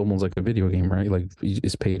feels almost like a video game, right? Like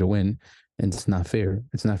it's pay to win, And it's not fair.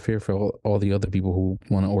 It's not fair for all the other people who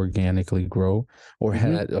want to organically grow or Hmm.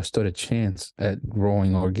 had or stood a chance at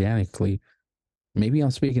growing organically. Maybe I'm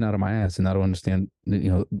speaking out of my ass and I don't understand,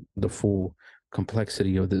 the full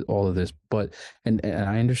complexity of all of this. But and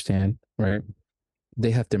I understand, right?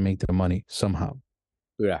 They have to make their money somehow,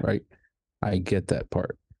 Yeah. right? I get that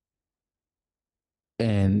part.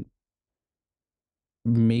 And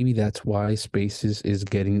maybe that's why Spaces is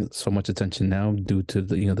getting so much attention now due to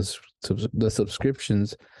the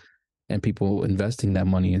subscriptions and people investing that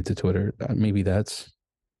money into Twitter. Maybe that's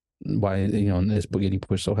why it's getting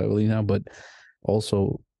pushed so heavily now. But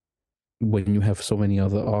also, when you have so many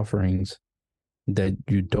other offerings that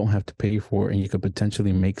you don't have to pay for and you could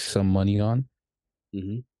potentially make some money on,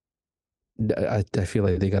 Hmm. I feel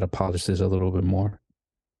like they got to polish this a little bit more.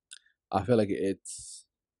 I feel like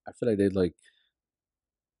I feel like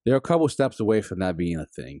they're a couple steps away from that being a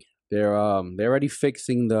thing. They're already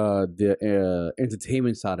fixing the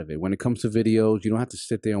entertainment side of it. When it comes to videos, you don't have to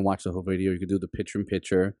sit there and watch the whole video. You can do the picture in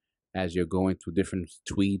picture as you're going through different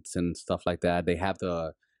tweets and stuff like that. They have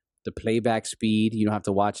the playback speed. You don't have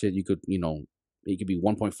to watch it. You could it could be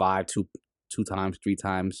 1.5, two times, three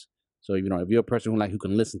times. So if you're a person who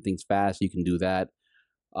can listen things fast, you can do that.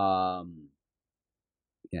 Yeah,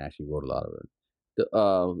 actually wrote a lot of it.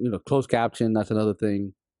 The closed caption, that's another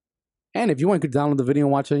thing. And if you want, you could download the video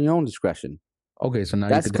and watch it at your own discretion. Okay, so now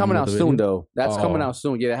you That's could coming download out the soon, video. though. That's coming Oh, out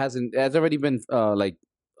soon. Yeah, it has already been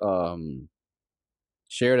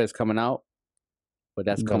shared as coming out, but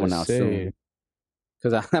that's I'm about to coming out soon. say,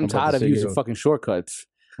 Because I'm I'm about to tired of say, using yo, fucking shortcuts.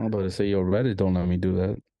 I'm about to say, yo, Reddit don't let me do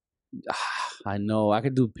that. I know I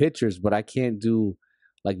could do pictures, but I can't do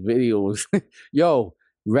like videos. Yo,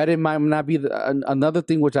 Reddit might not be another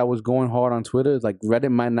thing which I was going hard on Twitter is like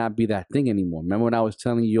Reddit might not be that thing anymore. Remember when I was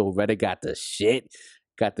telling you, yo, Reddit got the shit,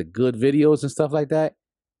 got the good videos and stuff like that?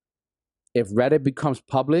 If Reddit becomes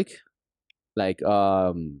public, like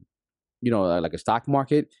like a stock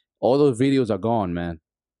market, all those videos are gone, man.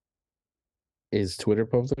 Is Twitter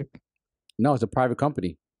public? No, it's a private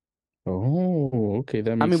company. Oh, okay,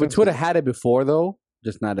 that I makes mean, but sense. Twitter had it before though,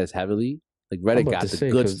 just not as heavily. Like I'm Reddit about to got the say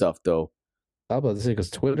good because stuff though.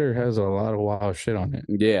 Twitter has a lot of wild shit on it.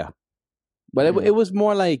 Yeah, but You it know, was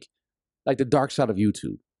more like the dark side of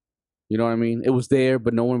YouTube. You know what I mean? It was there,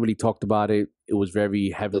 but no one really talked about it. It was very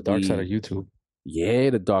the dark side of heavily, YouTube. yeah,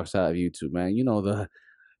 the dark side of YouTube, man.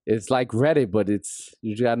 It's like Reddit, but you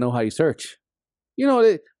just gotta know how you search.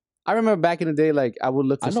 I remember back in the day, like I would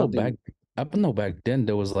look I for know back, something. I know back then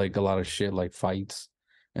there was like a lot of shit like fights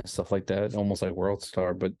and stuff like that, almost like World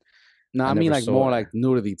Star, but No, I I mean never like saw more it. like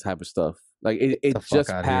nudity type of stuff. Like The it fuck just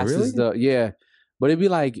out of here, passes really? the yeah, but it'd be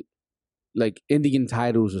like Indian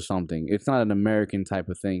titles or something. It's not an American type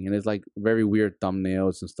of thing, and it's like very weird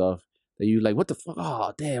thumbnails and stuff that you like. What the fuck?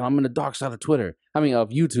 Oh damn! I'm in the dark side of Twitter. I mean of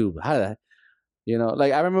YouTube. How that?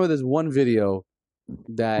 Like I remember this one video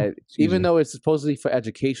that Excuse even me. though it's supposedly for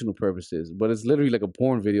educational purposes, but it's literally like a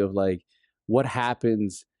porn video of like what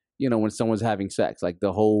happens, when someone's having sex, like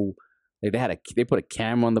the whole like they put a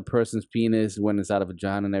camera on the person's penis when it's out of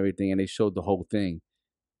vagina and everything, and they showed the whole thing.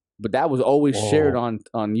 But that was always shared Whoa,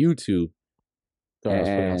 on YouTube, God, I was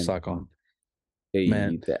putting a and sock on. hey,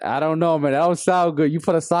 Man, I don't know, man. That don't sound good. You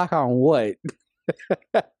put a sock on what?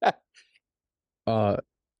 uh,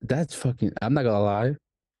 that's fucking. I'm not gonna lie.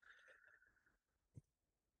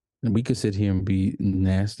 We could sit here and be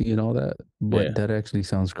nasty and all that, but Yeah. that actually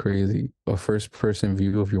sounds crazy. A first person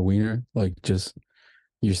view of your wiener, like just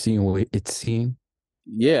you're seeing what it's seeing.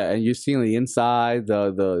 Yeah, and you're seeing the inside,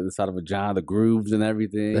 the side of vagina, the grooves and That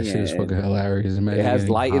everything, shit is fucking and hilarious. it Imagine has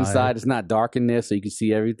getting light high. inside. It's not dark in there, so you can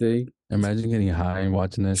see everything. Imagine getting high and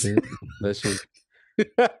watching that shit. That shit,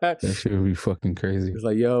 that It's shit would be fucking crazy.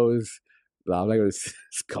 like, yo, I'm like, it's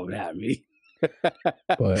coming at me.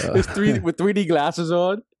 But It's with 3D glasses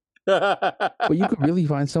on. but you could really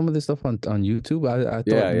find some of this stuff on YouTube. I Yeah, thought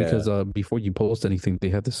yeah, because before you post anything, they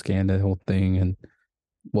have to scan that whole thing and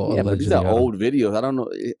well yeah. But these are allegedly I don't. old videos. I don't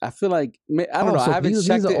know. I feel like I don't Oh, know. I so haven't these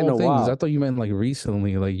checked are it in all a things. I while. thought you meant like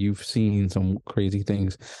recently, like you've seen some crazy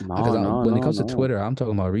things. Because No, no, when it no, comes to no. Twitter, I'm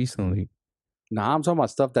talking about recently. No, I'm talking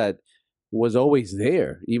about stuff that was always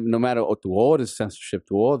there, even no matter through all the censorship,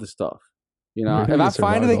 through all the stuff. If Really, I it find it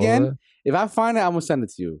survived all of again, that. if I find it, I'm gonna send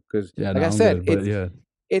it to you because, Yeah, no, like I I'm said, good. But yeah,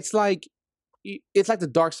 it's like it's like the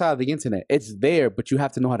dark side of the internet. It's there, but you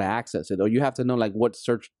have to know how to access it, or you have to know like what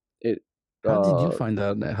search it. how did you find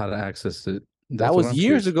out how to access it? That That's what was I'm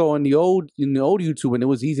years curious. ago in the old YouTube, and it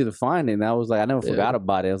was easy to find. And I was like, I never Yeah, forgot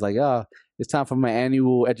about it. I was like, it's time for my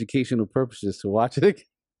annual educational purposes to watch it.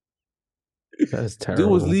 that's Dude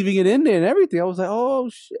was terrible. leaving it in there and everything. I was like, oh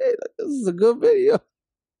shit, this is a good video.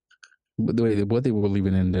 What they were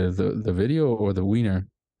leaving in the video or the wiener?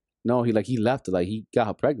 No, he left it. Like he got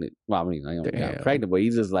her pregnant. Well, I mean, I know he got her Damn. pregnant, but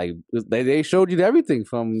he's just like they showed you everything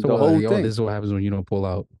from So the whole oh, thing. this is what happens when you don't pull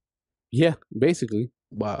out. Yeah, basically.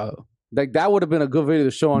 Wow. Like that would have been a good video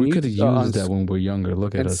to show on We could have YouTube, used that when we were younger.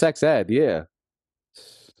 Look at and us. sex ed. Yeah,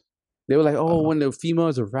 they were like, oh, when the female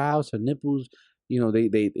is aroused, her nipples,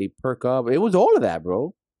 they perk up. It was all of that,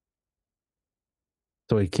 bro.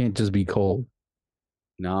 So it can't just be cold.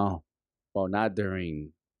 No, well, not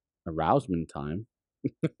during arousement time.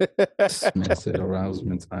 Man said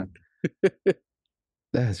arousement time.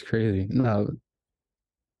 That's crazy. No,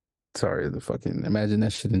 sorry, the fucking imagine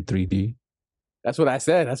that shit in 3D. That's what I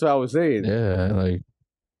said. That's what I was saying. Yeah, like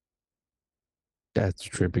that's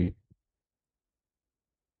trippy.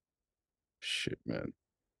 Shit, man.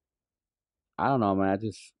 I don't know, man. I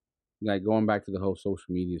just like going back to the whole social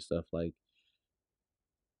media stuff, like,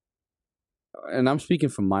 and I'm speaking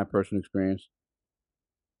from my personal experience.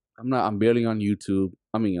 I'm barely on YouTube.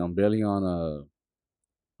 I mean, I'm barely on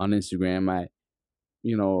Instagram.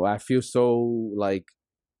 I feel so like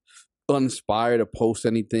uninspired to post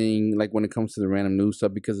anything like when it comes to the random news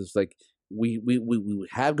stuff because it's like we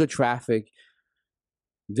have good traffic.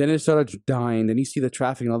 Then it started dying. Then you see the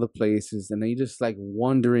traffic in other places, and then you just like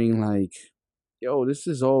wondering, like, yo, this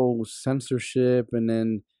is all censorship. And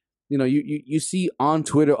then, you see on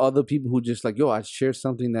Twitter other people who just like, yo, I shared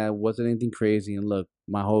something that wasn't anything crazy, and look,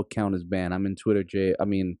 my whole account is banned. I'm in Twitter jail. I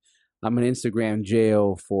mean, I'm in Instagram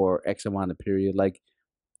jail for X amount of period. Like,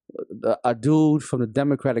 a dude from the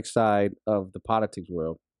Democratic side of the politics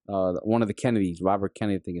world, one of the Kennedys, Robert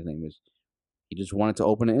Kennedy, I think his name is. He just wanted to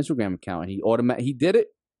open an Instagram account, and he did it.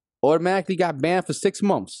 Automatically got banned for 6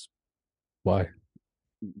 months. Why?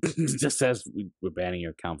 It just says we're banning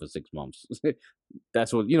your account for 6 months.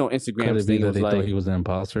 That's what Instagram. Could it be that they thought he was an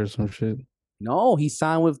imposter or some shit? No, he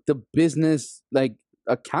signed with the business like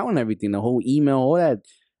account and everything, the whole email, all that.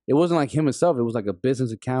 It wasn't like him himself. It was like a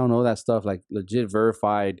business account, all that stuff, like legit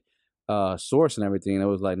verified source and everything. And it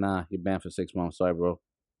was like, nah, you're banned for 6 months. Sorry, bro.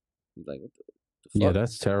 He's like, what the fuck? Yeah,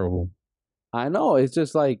 that's terrible. I know. It's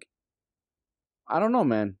just like, I don't know,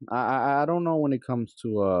 man. I don't know when it comes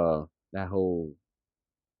to that whole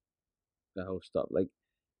stuff. Like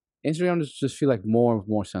Instagram just feel like more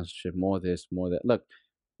censorship, more this, more that. Look,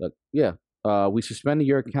 yeah. We suspended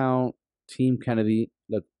your account, Team Kennedy.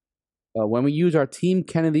 Look, when we use our Team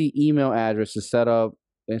Kennedy email address to set up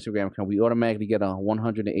the Instagram account, we automatically get a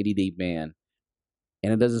 180-day ban,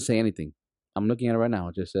 and it doesn't say anything. I'm looking at it right now.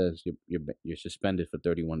 It just says you're suspended for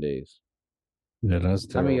 31 days. Yeah, that's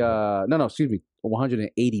terrible. I mean, no, excuse me,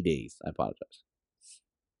 180 days. I apologize.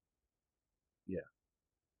 Yeah,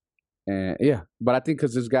 and yeah, but I think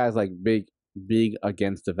because this guy's like big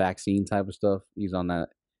against the vaccine type of stuff, he's on that.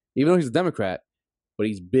 Even though he's a Democrat, but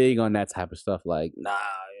he's big on that type of stuff. Like, nah,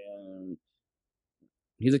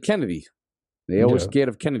 he's a Kennedy. They always scared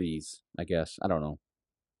of Kennedys, I guess. I don't know.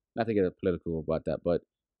 Not to get political about that, but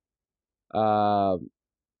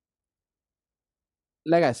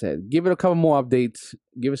like I said, give it a couple more updates.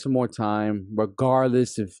 Give it some more time.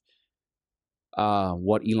 Regardless of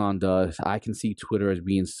what Elon does, I can see Twitter as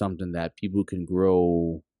being something that people can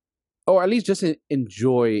grow, or at least just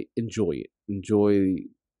enjoy it. Enjoy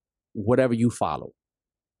whatever you follow.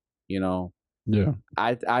 Yeah.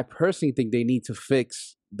 I personally think they need to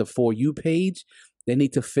fix the For You page. They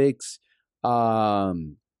need to fix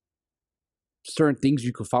certain things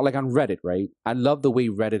you can follow, like on Reddit, right? I love the way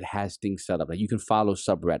Reddit has things set up. Like you can follow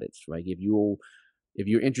subreddits, right? If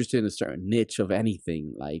you're interested in a certain niche of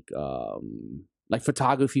anything, like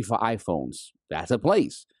photography for iPhones, that's a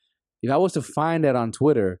place. If I was to find that on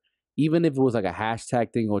Twitter, even if it was like a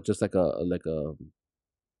hashtag thing or just like a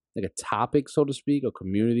topic, so to speak, or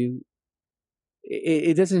community,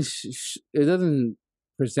 it doesn't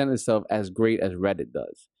present itself as great as Reddit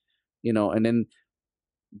does, and then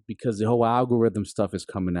because the whole algorithm stuff is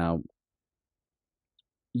coming out,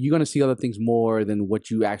 you're going to see other things more than what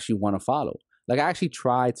you actually want to follow. Like I actually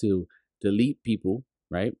try to delete people,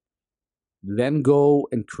 right? Then go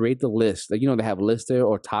and create the list. Like, they have lists there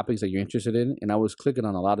or topics that you're interested in. And I was clicking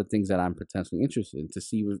on a lot of things that I'm potentially interested in to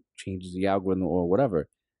see what changes the algorithm or whatever.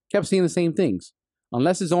 Kept seeing the same things.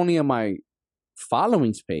 Unless it's only on my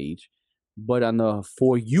followings page, but on the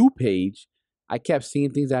For You page, I kept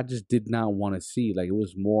seeing things I just did not want to see. Like it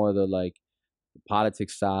was more the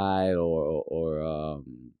politics side or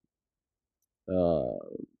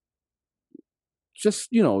just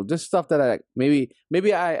just stuff that I maybe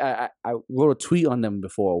I wrote a tweet on them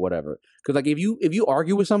before or whatever. Because like if you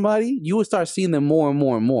argue with somebody, you will start seeing them more and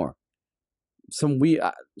more and more. Some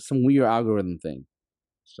weird algorithm thing.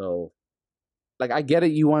 So like I get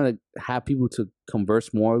it. You want to have people to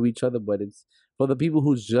converse more with each other, but it's for the people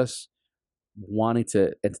who's just wanting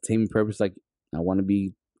to entertainment purpose. Like I want to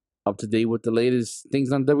be up to date with the latest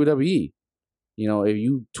things on WWE. You know, if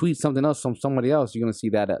you tweet something else from somebody else, you're gonna see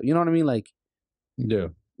that. You know what I mean? Like, Yeah.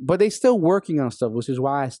 but they still working on stuff, which is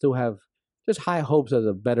why I still have just high hopes as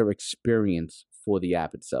a better experience for the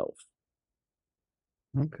app itself.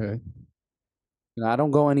 Okay. You know, I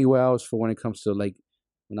don't go anywhere else for when it comes to like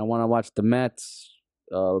when I want to watch the Mets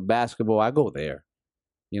basketball. I go there.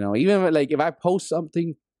 You know, even like if I post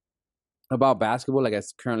something about basketball, like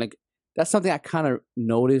as current, like that's something I kind of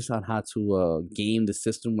notice on how to game the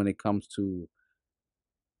system when it comes to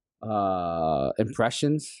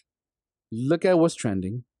impressions. Look at what's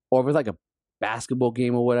trending, or if it's like a basketball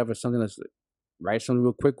game or whatever, something that's write something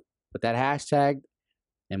real quick with that hashtag,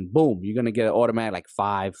 and boom, you're gonna get an automatic like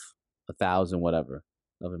 1,000, whatever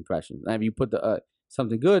of impressions. And if you put the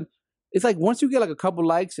something good, it's like once you get like a couple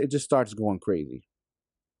likes, it just starts going crazy.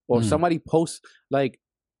 Or somebody posts like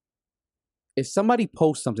if somebody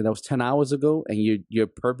posts something that was 10 hours ago and your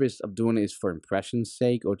purpose of doing it is for impression's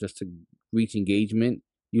sake or just to reach engagement,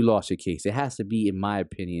 you lost your case. It has to be, in my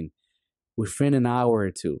opinion, within an hour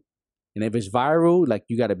or two. And if it's viral, like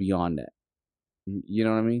you got to be on that. You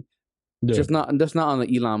know what I mean? Yeah. Just not on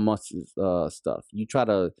the Elon Musk stuff. You try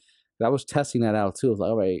to. I was testing that out too. I was like,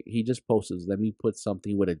 all right, he just posted. Let me put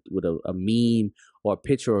something with a meme or a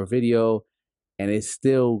picture or a video, and it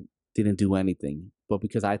still didn't do anything. But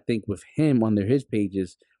because I think with him under his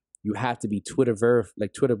pages, you have to be Twitter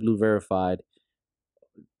Blue verified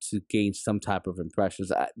to gain some type of impressions.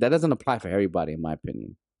 That doesn't apply for everybody, in my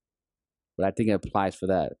opinion, but I think it applies for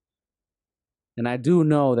that. And I do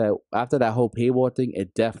know that after that whole paywall thing,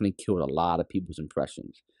 it definitely killed a lot of people's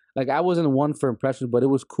impressions. Like I wasn't one for impressions, but it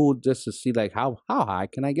was cool just to see like how high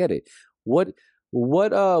can I get it? What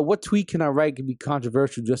tweet can I write can be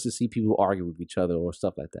controversial just to see people argue with each other or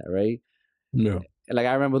stuff like that, right? Yeah. And like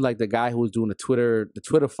I remember like the guy who was doing the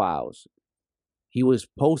Twitter files. He was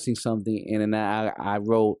posting something and then I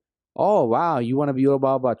wrote, "Oh wow, you want to be all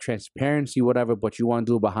about transparency, whatever, but you want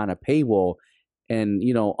to do it behind a paywall." And,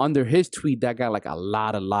 you know, under his tweet, that got like a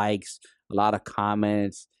lot of likes, a lot of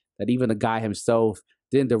comments, that even the guy himself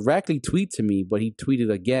didn't directly tweet to me, but he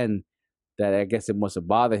tweeted again that I guess it must have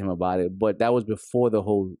bothered him about it. But that was before the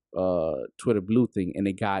whole Twitter Blue thing. And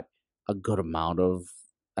it got a good amount of,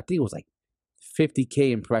 I think it was like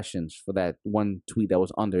 50K impressions for that one tweet that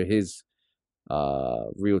was under his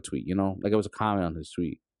real tweet, you know? Like it was a comment on his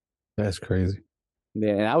tweet. That's crazy.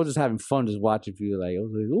 Yeah, and I was just having fun just watching people. Like, I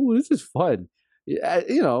was like, "Oh, this is fun."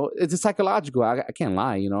 You know, it's a psychological. I can't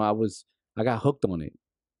lie. You know, I got hooked on it.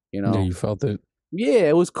 You know, yeah, you felt it. Yeah,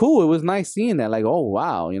 it was cool. It was nice seeing that. Like, oh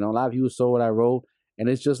wow, you know, a lot of people saw what I wrote, and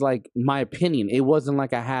it's just like my opinion. It wasn't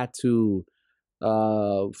like I had to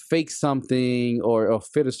fake something or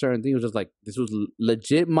fit a certain thing. It was just like this was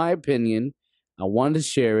legit my opinion. I wanted to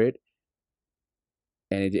share it,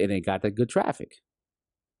 and it got that good traffic.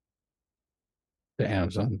 Damn,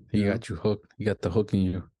 son, he got you hooked. He got the hook in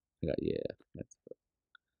you. Yeah.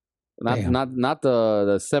 Not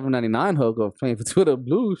the $7.99 hook of playing for Twitter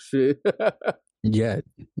Blue shit. Yeah.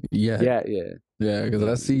 Because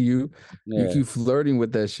I see you. Yeah. You keep flirting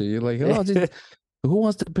with that shit. You're like, oh, just, who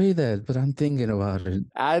wants to pay that? But I'm thinking about it.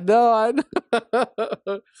 I know.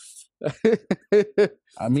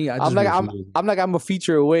 I mean, I'm a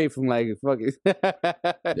feature away from like fucking.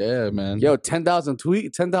 Yeah, man. Yo,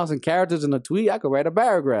 10,000 characters in a tweet. I could write a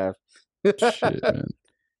paragraph. Shit, man.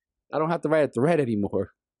 I don't have to write a thread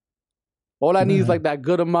anymore. All I need is like that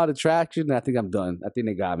good amount of traction, and I think I'm done. I think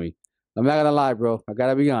they got me. I'm not gonna lie, bro. I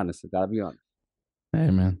gotta be honest. Hey,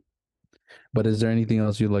 man. But is there anything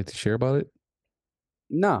else you'd like to share about it?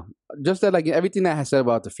 No, just that like everything that I said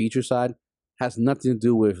about the feature side has nothing to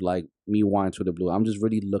do with like me wanting Twitter Blue. I'm just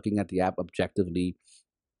really looking at the app objectively,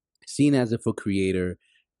 seeing as a full creator,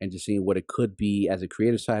 and just seeing what it could be as a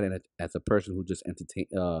creator side and as a person who just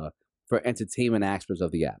for entertainment aspects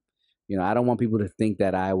of the app. You know, I don't want people to think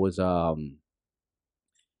that I was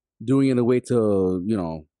doing it in a way to, you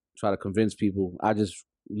know, try to convince people. I just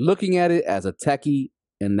looking at it as a techie,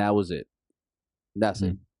 and that was it. That's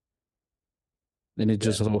it. And it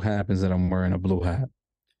just so happens that I'm wearing a blue hat.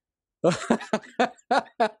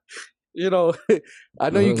 You know, I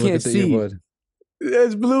know you can't see.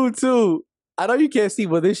 It's blue too. I know you can't see,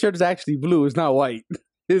 but this shirt is actually blue. It's not white.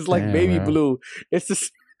 It's like baby blue. It's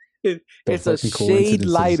just. It's a shade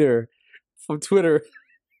lighter from Twitter.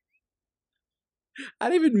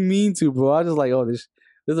 I didn't even mean to, bro. I was just like, oh, this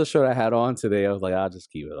is a shirt I had on today. I was like, I'll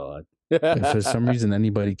just keep it on. If for some reason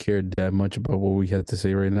anybody cared that much about what we had to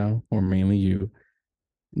say right now, or mainly you,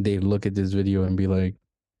 they look at this video and be like,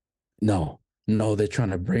 no, no, they're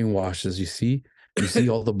trying to brainwash us. You see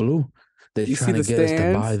all the blue. They're You see trying to the get us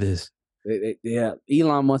to buy stands? this. Yeah,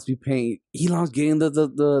 Elon must be paying. Elon's getting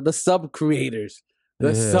the sub creators, the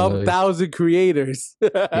Yeah, sub like, 1,000 creators.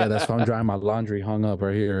 yeah, that's why I'm drying my laundry hung up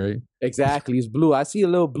right here, right? Exactly, it's blue. I see a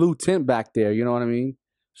little blue tint back there. You know what I mean?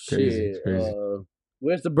 Crazy, Shit. crazy.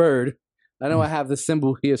 Where's the bird? I know I have the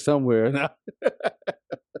symbol here somewhere.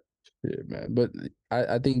 Yeah, man. But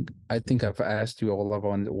I think I've asked you all I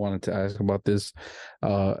wanted to ask about this.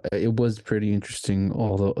 It was pretty interesting,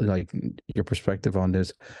 although like your perspective on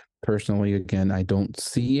this. Personally, again, I don't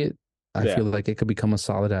see it. I Yeah. feel like it could become a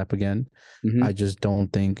solid app again. Hmm. I just don't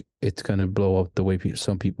think it's gonna blow up the way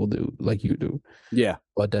some people do, like you do. Yeah.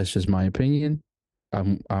 But that's just my opinion.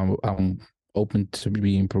 I'm open to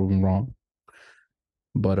being proven wrong.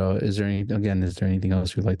 But is there anything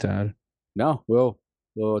else you'd like to add? No, we'll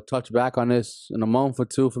touch back on this in a month or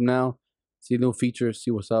two from now. See new features.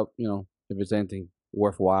 See what's up. You know, if it's anything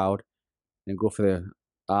worthwhile, and go for there.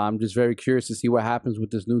 I'm just very curious to see what happens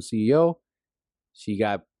with this new CEO. She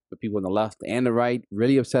got the people on the left and the right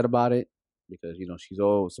really upset about it because she's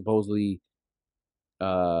all supposedly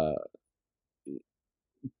uh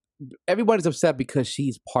everybody's upset because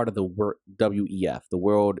she's part of the WEF, the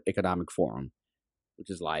World Economic Forum, which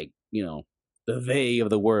is like the they of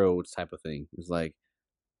the world type of thing. It's like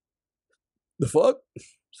the fuck.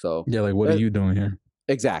 So Yeah, like what are uh, you doing here?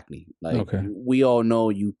 exactly, like Okay. we all know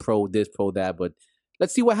you pro this, pro that, but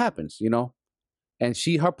let's see what happens. And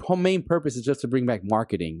her main purpose is just to bring back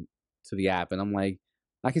marketing to the app, and I'm like,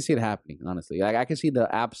 I can see it happening. Honestly, like I can see the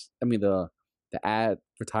apps. I mean the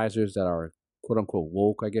advertisers that are quote unquote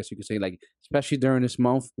woke, I guess you could say, like especially during this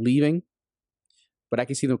month leaving. But I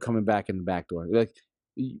can see them coming back in the back door. Like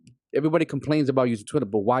everybody complains about using Twitter,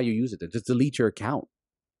 but why you use it? Just delete your account,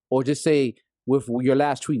 or just say with your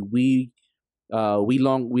last tweet, we're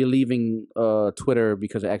leaving Twitter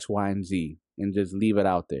because of X, Y, and Z, and just leave it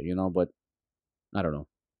out there. But I don't know.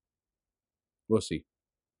 We'll see.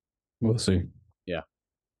 We'll see. Yeah.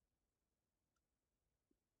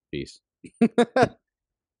 Peace.